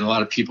free. And a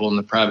lot of people in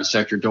the private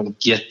sector don't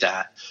get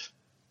that.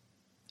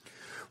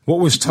 What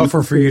was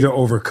tougher for you to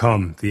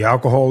overcome, the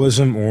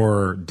alcoholism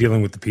or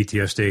dealing with the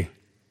PTSD?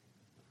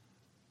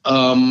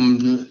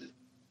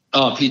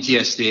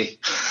 PTSD.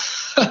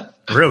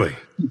 Really?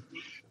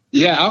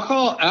 Yeah,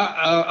 alcohol.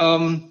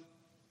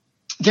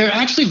 They're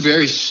actually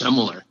very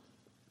similar,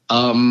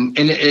 and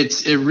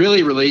it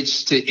really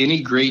relates to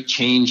any great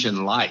change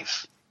in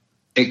life.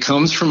 It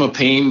comes from a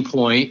pain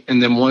point,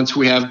 and then once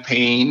we have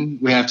pain,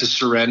 we have to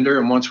surrender,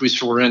 and once we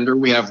surrender,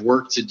 we have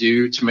work to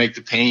do to make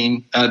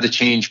the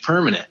change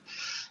permanent.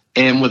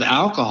 And with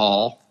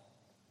alcohol,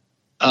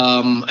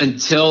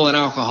 until an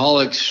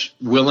alcoholic's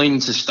willing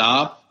to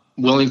stop,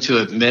 willing to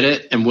admit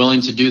it, and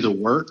willing to do the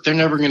work, they're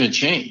never going to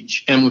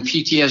change. And with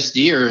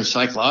PTSD or a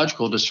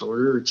psychological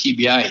disorder or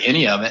TBI,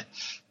 any of it,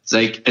 it's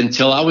like,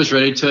 until I was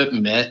ready to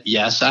admit,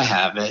 yes, I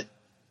have it.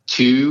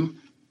 2,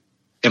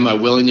 am I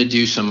willing to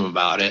do something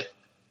about it?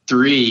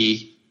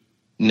 3,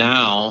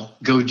 now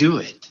go do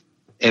it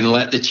and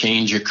let the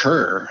change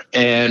occur.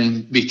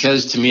 And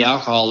because to me,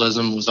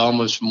 alcoholism was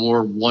almost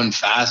more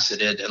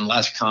one-faceted and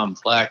less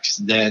complex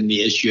than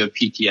the issue of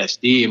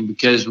PTSD. And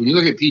because when you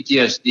look at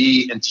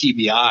PTSD and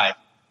TBI,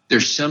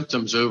 their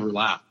symptoms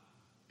overlap.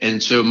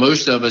 And so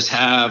most of us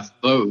have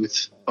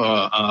both.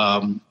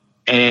 And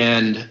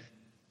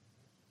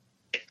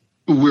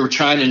we're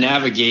trying to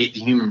navigate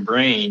the human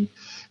brain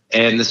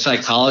and the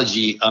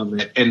psychology of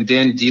it, and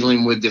then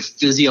dealing with the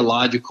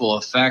physiological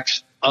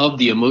effects of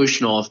the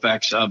emotional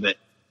effects of it.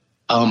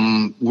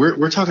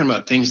 We're talking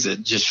about things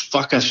that just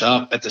fuck us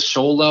up at the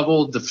soul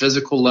level, the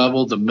physical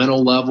level, the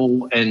mental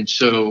level. And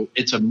so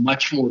it's a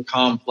much more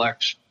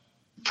complex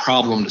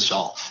problem to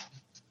solve.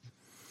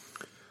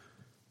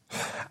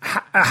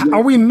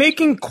 Are we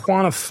making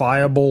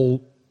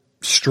quantifiable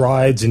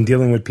strides in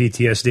dealing with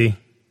PTSD?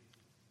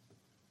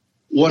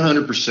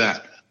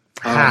 100%.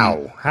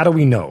 How? How do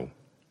we know?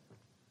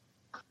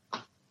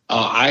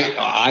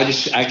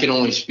 I can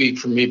only speak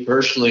for me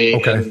personally.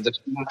 Okay. And the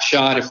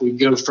snapshot, if we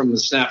go from the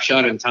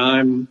snapshot in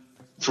time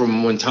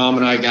from when Tom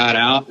and I got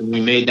out and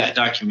we made that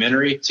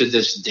documentary to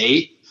this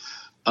date,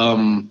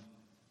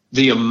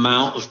 the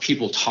amount of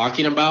people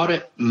talking about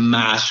it,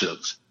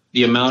 massive.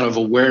 The amount of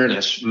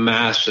awareness,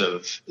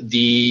 massive.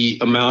 The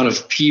amount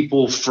of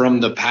people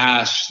from the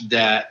past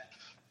that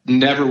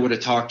never would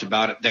have talked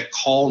about it that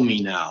call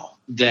me now,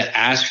 that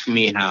ask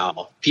me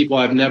how. People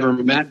I've never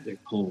met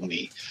that call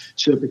me.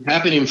 So if it's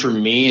happening for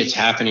me, it's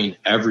happening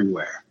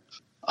everywhere.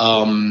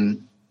 The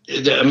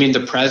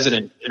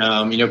president,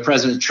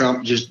 President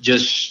Trump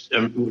just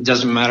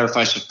doesn't matter if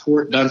I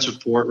don't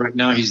support. Right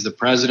now, he's the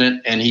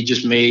president, and he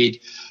just made,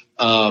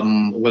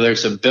 whether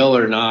it's a bill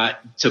or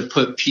not, to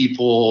put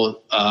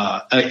people,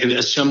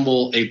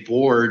 assemble a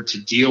board to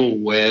deal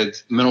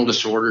with mental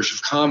disorders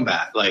of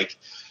combat. Like,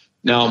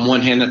 now, on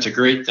one hand, that's a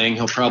great thing.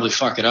 He'll probably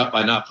fuck it up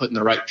by not putting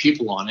the right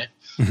people on it.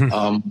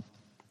 Mm-hmm.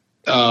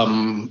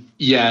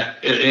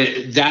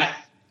 That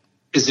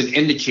is an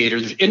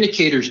indicator. There's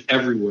indicators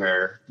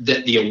everywhere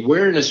that the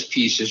awareness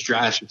piece is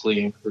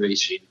drastically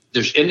increasing.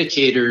 There's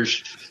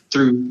indicators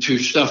through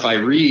stuff I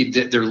read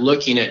that they're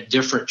looking at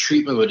different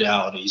treatment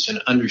modalities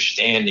and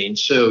understanding.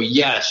 So,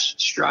 yes,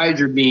 strides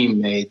are being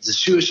made. The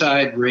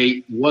suicide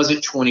rate was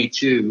at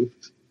 22.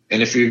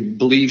 And if you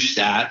believe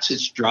stats,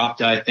 it's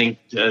dropped, I think,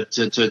 to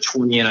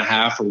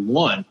 20.5 or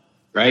 1,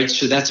 right?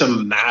 So that's a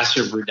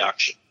massive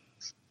reduction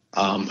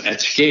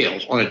at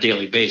scale on a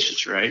daily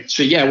basis, right?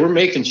 So, yeah, we're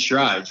making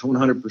strides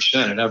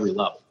 100% at every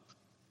level.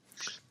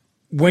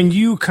 When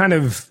you kind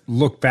of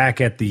look back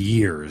at the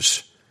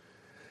years,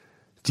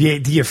 do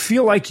you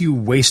feel like you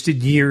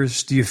wasted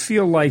years? Do you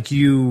feel like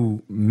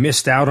you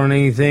missed out on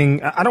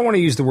anything? I don't want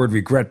to use the word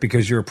regret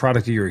because you're a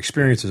product of your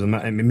experiences.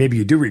 Maybe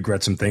you do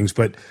regret some things,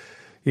 but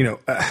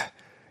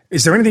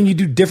is there anything you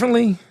do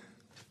differently?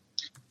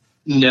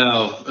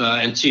 No.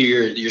 And to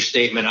your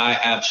statement, I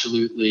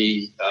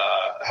absolutely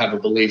have a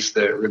belief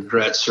that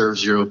regret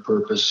serves zero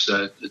purpose.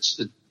 It's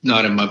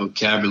not in my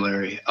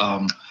vocabulary.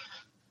 I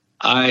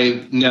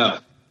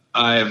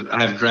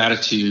have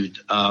gratitude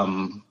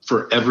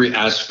for every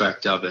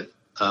aspect of it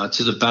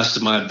to the best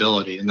of my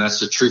ability. And that's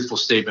a truthful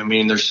statement. I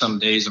mean, there's some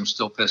days I'm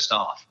still pissed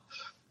off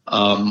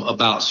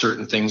about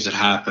certain things that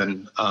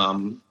happen.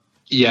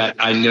 Yet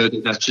I know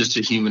that that's just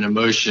a human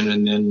emotion.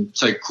 And then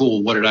it's like,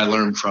 cool, what did I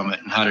learn from it?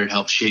 And how did it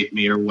help shape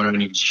me, or what do I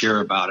need to share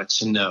about it?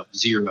 So no,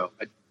 zero.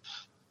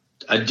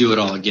 I'd do it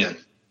all again.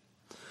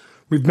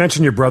 We've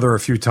mentioned your brother a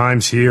few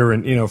times here,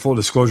 and, full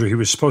disclosure, he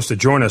was supposed to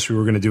join us. We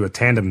were going to do a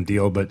tandem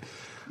deal, but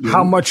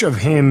how much of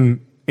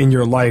him in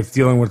your life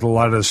dealing with a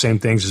lot of the same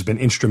things has been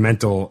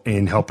instrumental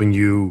in helping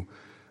you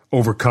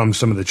overcome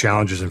some of the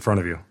challenges in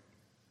front of you?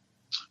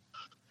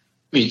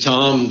 I mean,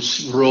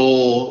 Tom's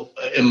role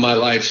in my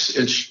life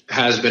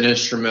has been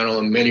instrumental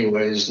in many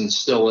ways and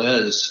still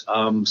is.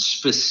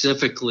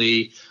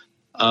 Specifically,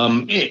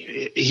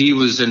 he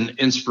was an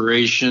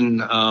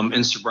inspiration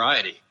in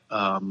sobriety.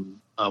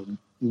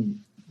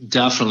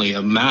 Definitely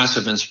a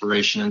massive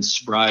inspiration in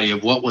sobriety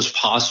of what was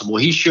possible.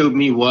 He showed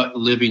me what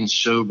living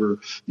sober,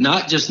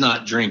 not just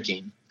not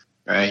drinking,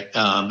 right,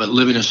 but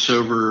living a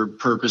sober,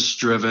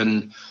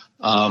 purpose-driven,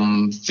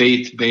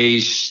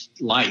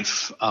 faith-based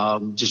life,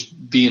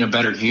 just being a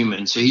better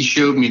human. So he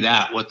showed me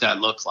what that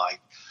looked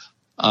like.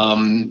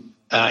 In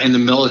the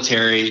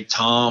military,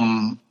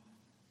 Tom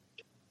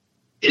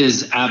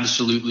is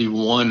absolutely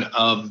one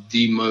of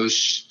the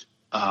most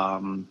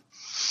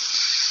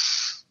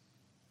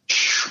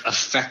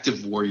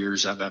effective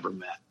warriors I've ever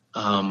met,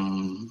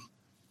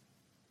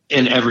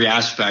 in every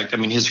aspect. I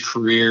mean, his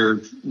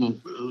career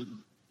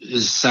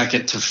is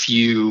second to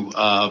few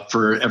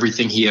for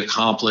everything he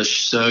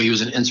accomplished. So he was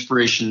an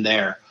inspiration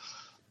there.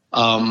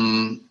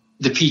 The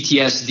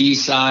PTSD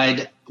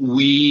side,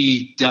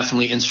 we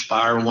definitely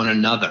inspire one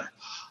another.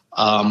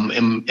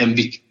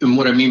 And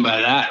what I mean by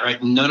that,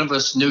 right? No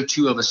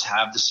two of us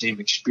have the same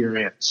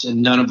experience,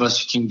 and none of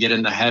us can get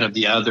in the head of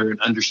the other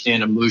and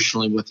understand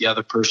emotionally what the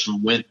other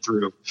person went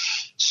through.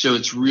 So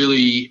it's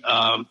really,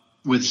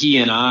 with he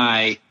and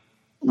I,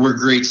 we're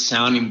great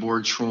sounding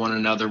boards for one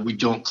another. We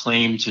don't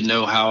claim to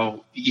know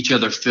how each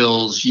other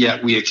feels,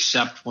 yet we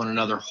accept one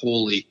another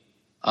wholly.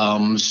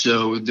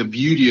 So the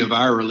beauty of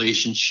our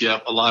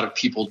relationship, a lot of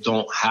people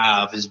don't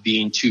have, is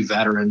being two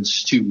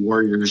veterans, two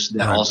warriors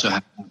that also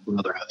have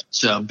brotherhood.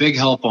 So big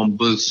help on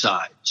both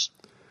sides.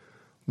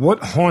 What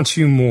haunts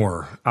you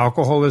more,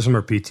 alcoholism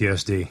or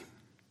PTSD?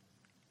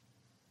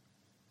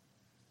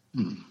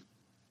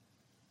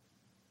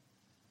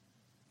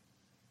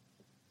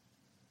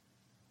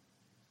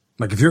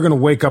 Like, if you're going to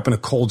wake up in a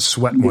cold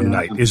sweat one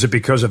night, is it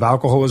because of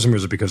alcoholism or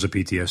is it because of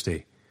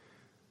PTSD?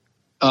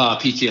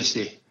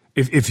 PTSD.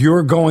 If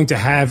you're going to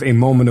have a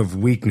moment of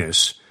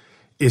weakness,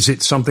 is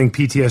it something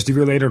PTSD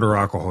related or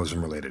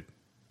alcoholism related?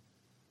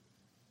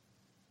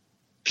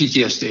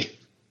 PTSD.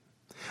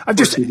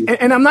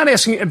 And I'm not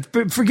asking,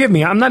 forgive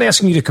me, I'm not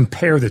asking you to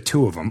compare the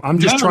two of them. I'm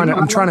trying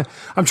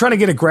to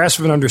get a grasp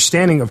of an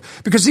understanding of,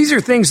 because these are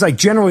things like,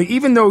 generally,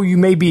 even though you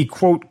may be,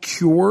 quote,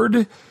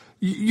 cured,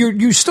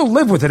 you still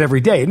live with it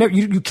every day. No,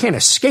 you can't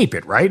escape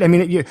it, right? I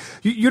mean,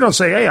 you don't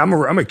say, "Hey, I'm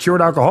a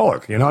cured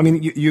alcoholic." I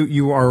mean,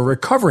 you are a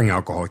recovering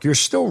alcoholic. You're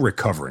still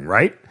recovering,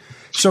 right?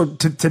 So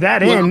to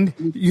that end,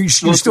 you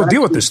still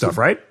deal with this stuff,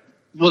 right?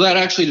 Well, that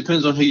actually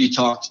depends on who you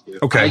talk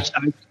to. Okay.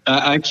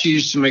 I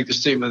choose to make the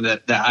statement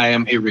that I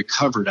am a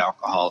recovered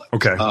alcoholic.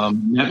 Okay.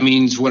 That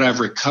means what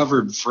I've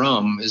recovered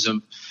from is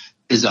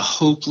a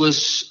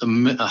hopeless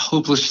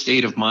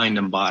state of mind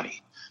and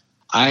body.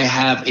 I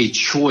have a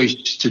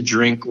choice to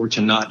drink or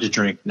to not to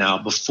drink now.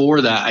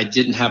 Before that, I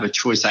didn't have a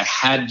choice. I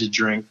had to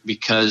drink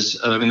because,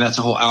 that's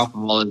the whole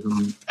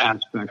alcoholism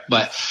aspect.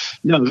 But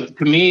no,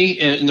 to me,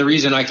 and the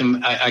reason I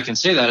can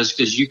say that is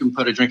because you can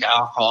put a drink of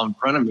alcohol in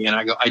front of me and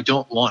I go, I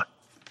don't want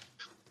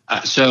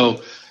it.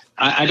 So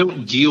I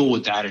don't deal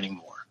with that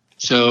anymore.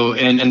 So,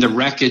 and the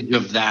wreckage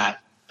of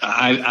that,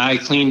 I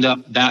cleaned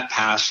up that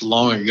past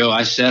long ago.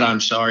 I said,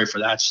 I'm sorry for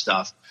that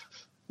stuff.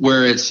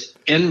 Where it's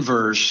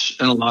inverse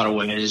in a lot of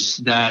ways,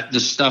 that the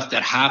stuff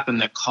that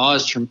happened that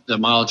caused the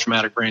mild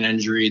traumatic brain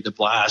injury, the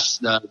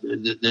blast,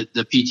 the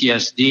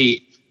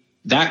PTSD,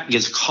 that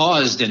gets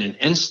caused in an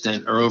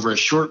instant or over a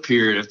short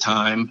period of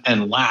time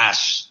and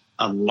lasts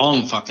a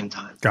long fucking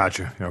time.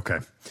 Gotcha. Okay.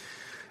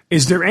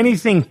 Is there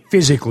anything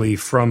physically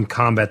from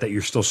combat that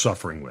you're still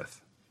suffering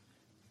with?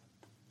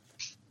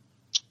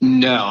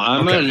 No,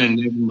 I'm an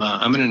enigma.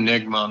 I'm an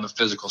enigma on the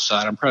physical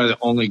side. I'm probably the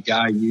only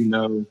guy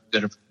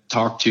that have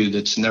talked to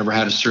that's never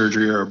had a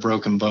surgery or a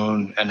broken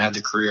bone and had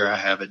the career I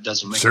have. It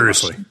doesn't make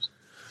seriously sense.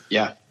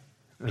 Yeah.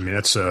 I mean,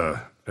 that's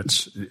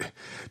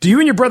do you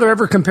and your brother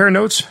ever compare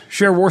notes,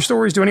 share war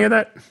stories, do any of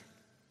that?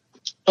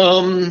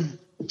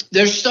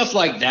 There's stuff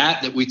like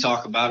that we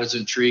talk about as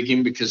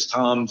intriguing because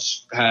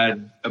Tom's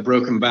had a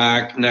broken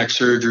back, neck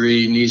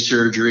surgery, knee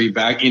surgery,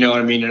 back, and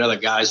other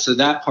guys. So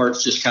that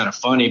part's just kind of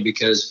funny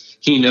because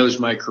he knows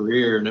my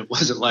career and it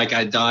wasn't like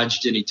I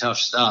dodged any tough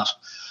stuff.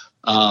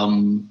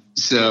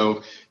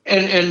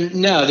 And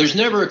no, there's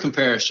never a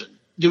comparison.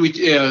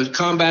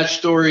 Combat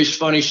stories,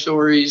 funny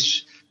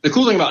stories. The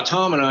cool thing about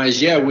Tom and I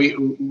is,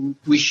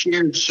 we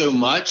shared so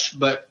much,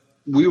 but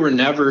we were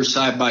never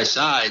side by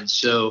side.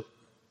 So,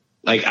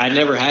 I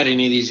never had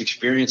any of these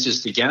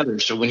experiences together.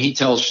 So when he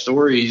tells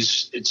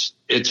stories,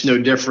 it's no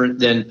different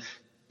than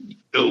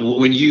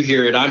when you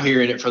hear it. I'm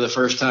hearing it for the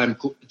first time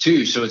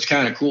too. So it's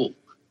kind of cool,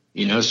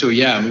 So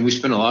we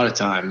spend a lot of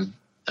time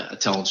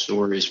telling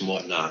stories and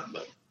whatnot,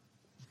 but.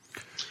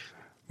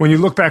 When you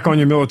look back on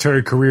your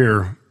military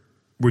career,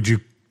 would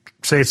you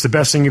say it's the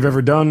best thing you've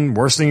ever done,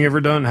 worst thing you've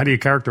ever done? How do you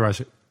characterize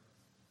it?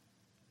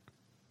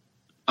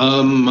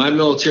 My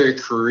military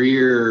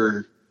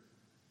career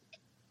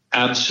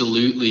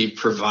absolutely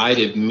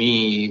provided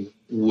me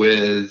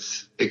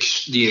with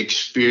the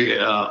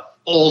experience,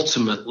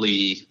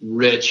 ultimately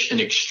rich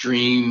and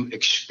extreme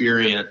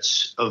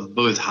experience of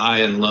both high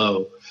and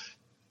low,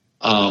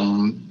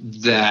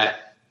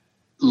 that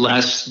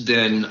less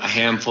than a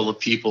handful of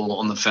people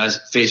on the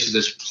face of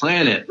this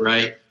planet,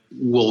 right,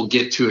 will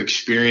get to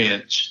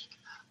experience.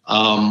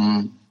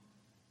 And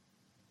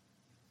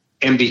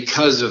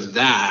because of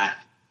that,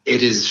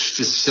 it has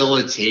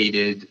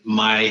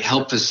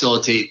helped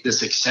facilitate the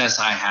success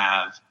I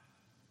have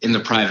in the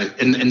private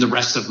and the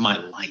rest of my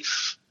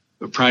life,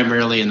 but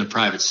primarily in the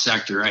private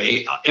sector.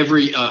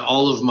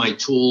 All of my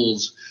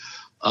tools,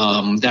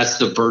 that's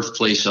the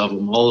birthplace of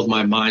them. All of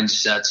my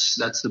mindsets,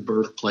 that's the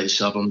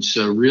birthplace of them.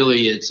 So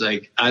really, it's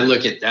like I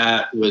look at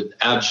that with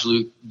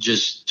absolute,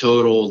 just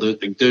total.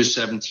 Those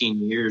 17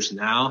 years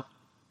now,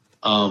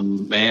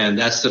 man,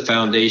 that's the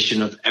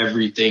foundation of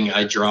everything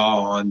I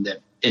draw on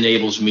that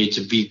enables me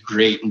to be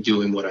great in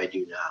doing what I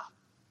do now.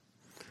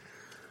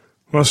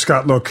 Well,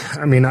 Scott, look,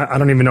 I mean, I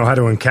don't even know how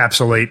to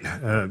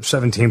encapsulate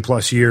 17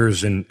 plus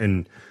years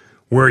and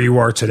where you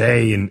are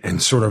today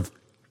and sort of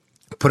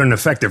put an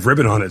effective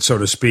ribbon on it, so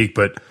to speak.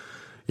 But,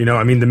 you know,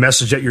 I mean, the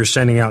message that you're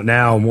sending out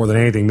now, more than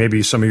anything,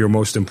 maybe some of your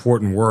most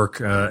important work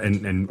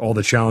and all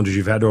the challenges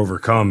you've had to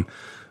overcome.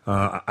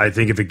 I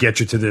think if it gets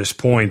you to this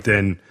point,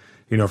 then,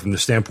 you know, from the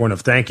standpoint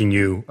of thanking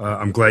you,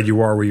 I'm glad you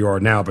are where you are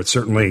now. But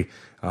certainly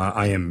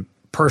I am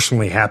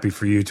personally happy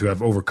for you to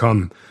have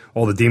overcome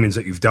all the demons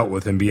that you've dealt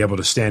with and be able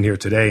to stand here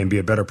today and be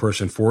a better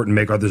person for it and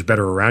make others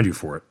better around you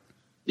for it.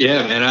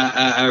 Yeah, man,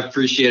 I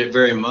appreciate it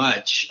very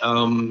much.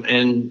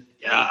 And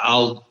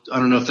I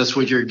don't know if that's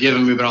what you're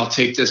giving me, but I'll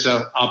take this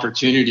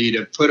opportunity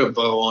to put a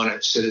bow on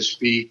it, so to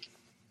speak.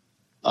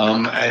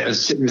 I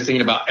was sitting here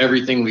thinking about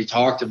everything we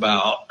talked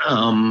about,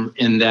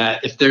 in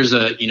that if there's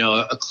a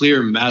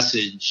clear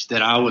message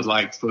that I would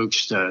like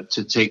folks to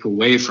take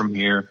away from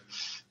here,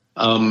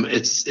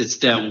 it's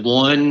that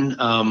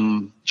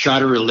one, try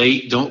to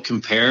relate, don't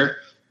compare.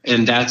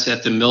 And that's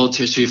at the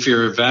military. So if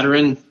you're a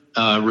veteran,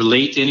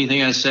 relate to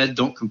anything I said,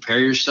 don't compare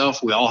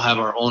yourself. We all have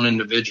our own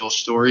individual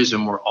stories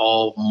and we're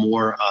all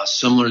more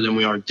similar than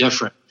we are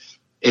different.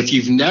 If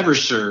you've never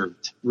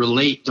served,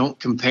 relate, don't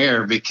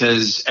compare,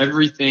 because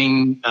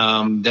everything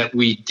that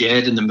we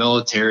did in the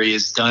military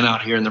is done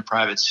out here in the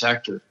private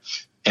sector.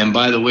 And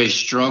by the way,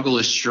 struggle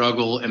is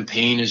struggle and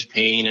pain is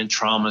pain and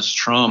trauma is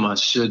trauma.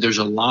 So there's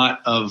a lot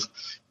of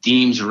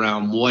themes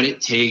around what it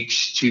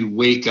takes to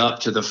wake up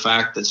to the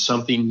fact that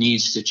something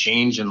needs to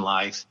change in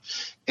life,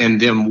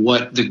 and then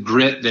what the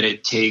grit that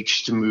it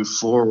takes to move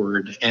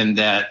forward, and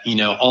that,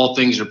 all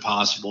things are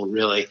possible,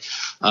 really.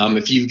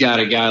 If you've got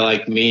a guy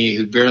like me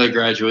who barely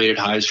graduated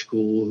high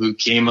school, who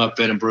came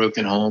up in a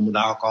broken home with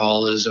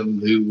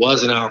alcoholism, who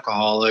was an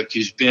alcoholic,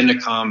 who's been to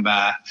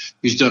combat,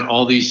 who's done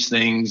all these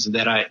things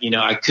that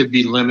I could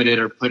be limited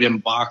or put in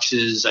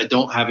boxes. I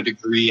don't have a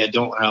degree. I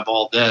don't have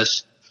all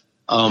this,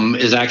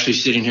 is actually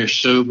sitting here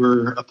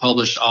sober, a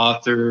published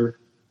author,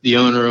 the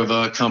owner of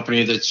a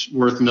company that's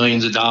worth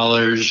millions of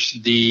dollars,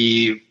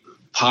 the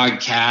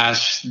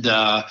podcast,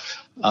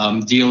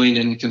 dealing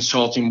and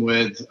consulting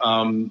with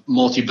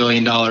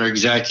multi-billion-dollar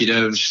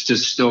executives to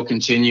still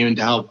continuing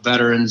to help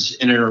veterans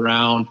in and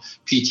around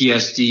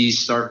PTSD,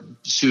 start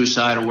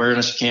suicide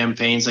awareness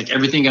campaigns. Like,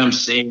 everything I'm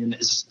saying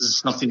is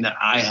something that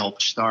I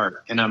helped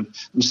start. And I'm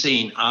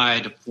saying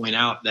I to point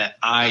out that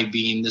I,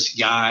 being this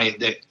guy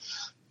that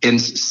in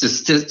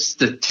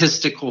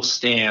statistical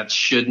stance,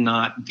 should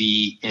not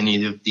be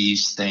any of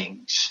these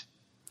things.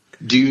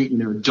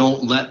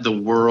 Don't let the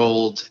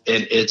world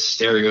and its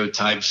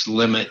stereotypes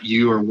limit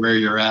you or where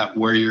you're at,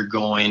 where you're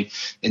going.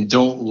 And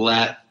don't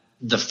let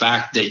the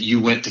fact that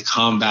you went to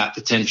combat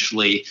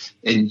potentially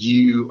and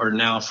you are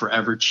now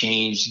forever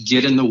changed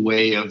get in the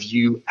way of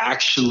you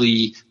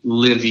actually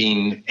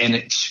living and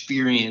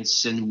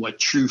experiencing what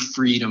true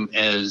freedom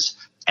is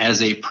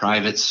as a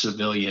private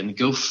civilian.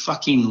 Go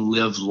fucking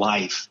live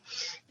life.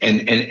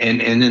 And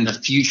in the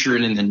future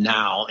and in the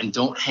now, and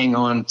don't hang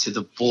on to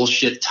the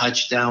bullshit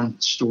touchdown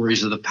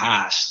stories of the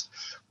past.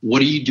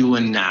 What are you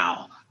doing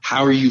now?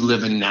 How are you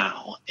living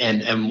now?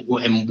 And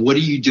what are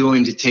you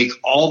doing to take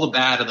all the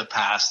bad of the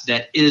past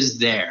that is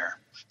there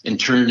and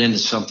turn it into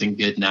something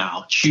good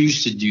now?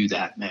 Choose to do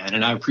that, man.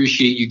 And I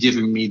appreciate you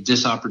giving me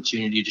this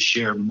opportunity to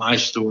share my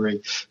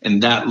story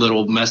and that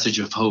little message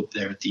of hope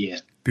there at the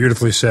end.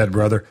 Beautifully said,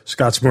 brother.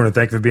 Scott Spooner,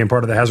 thank you for being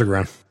part of the Hazard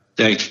Ground.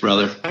 Thanks,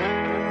 brother.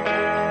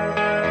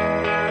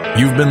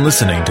 You've been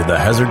listening to the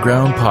Hazard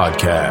Ground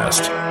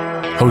Podcast,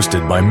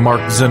 hosted by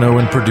Mark Zeno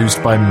and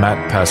produced by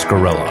Matt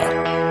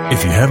Pasquarella.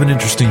 If you have an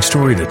interesting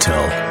story to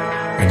tell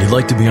and you'd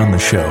like to be on the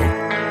show,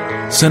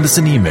 send us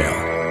an email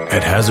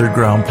at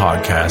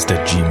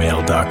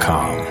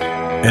hazardgroundpodcast@gmail.com.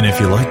 And if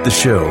you like the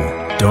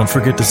show, don't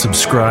forget to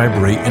subscribe,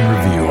 rate,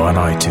 and review on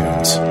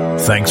iTunes.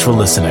 Thanks for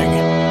listening.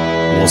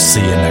 We'll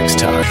see you next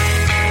time.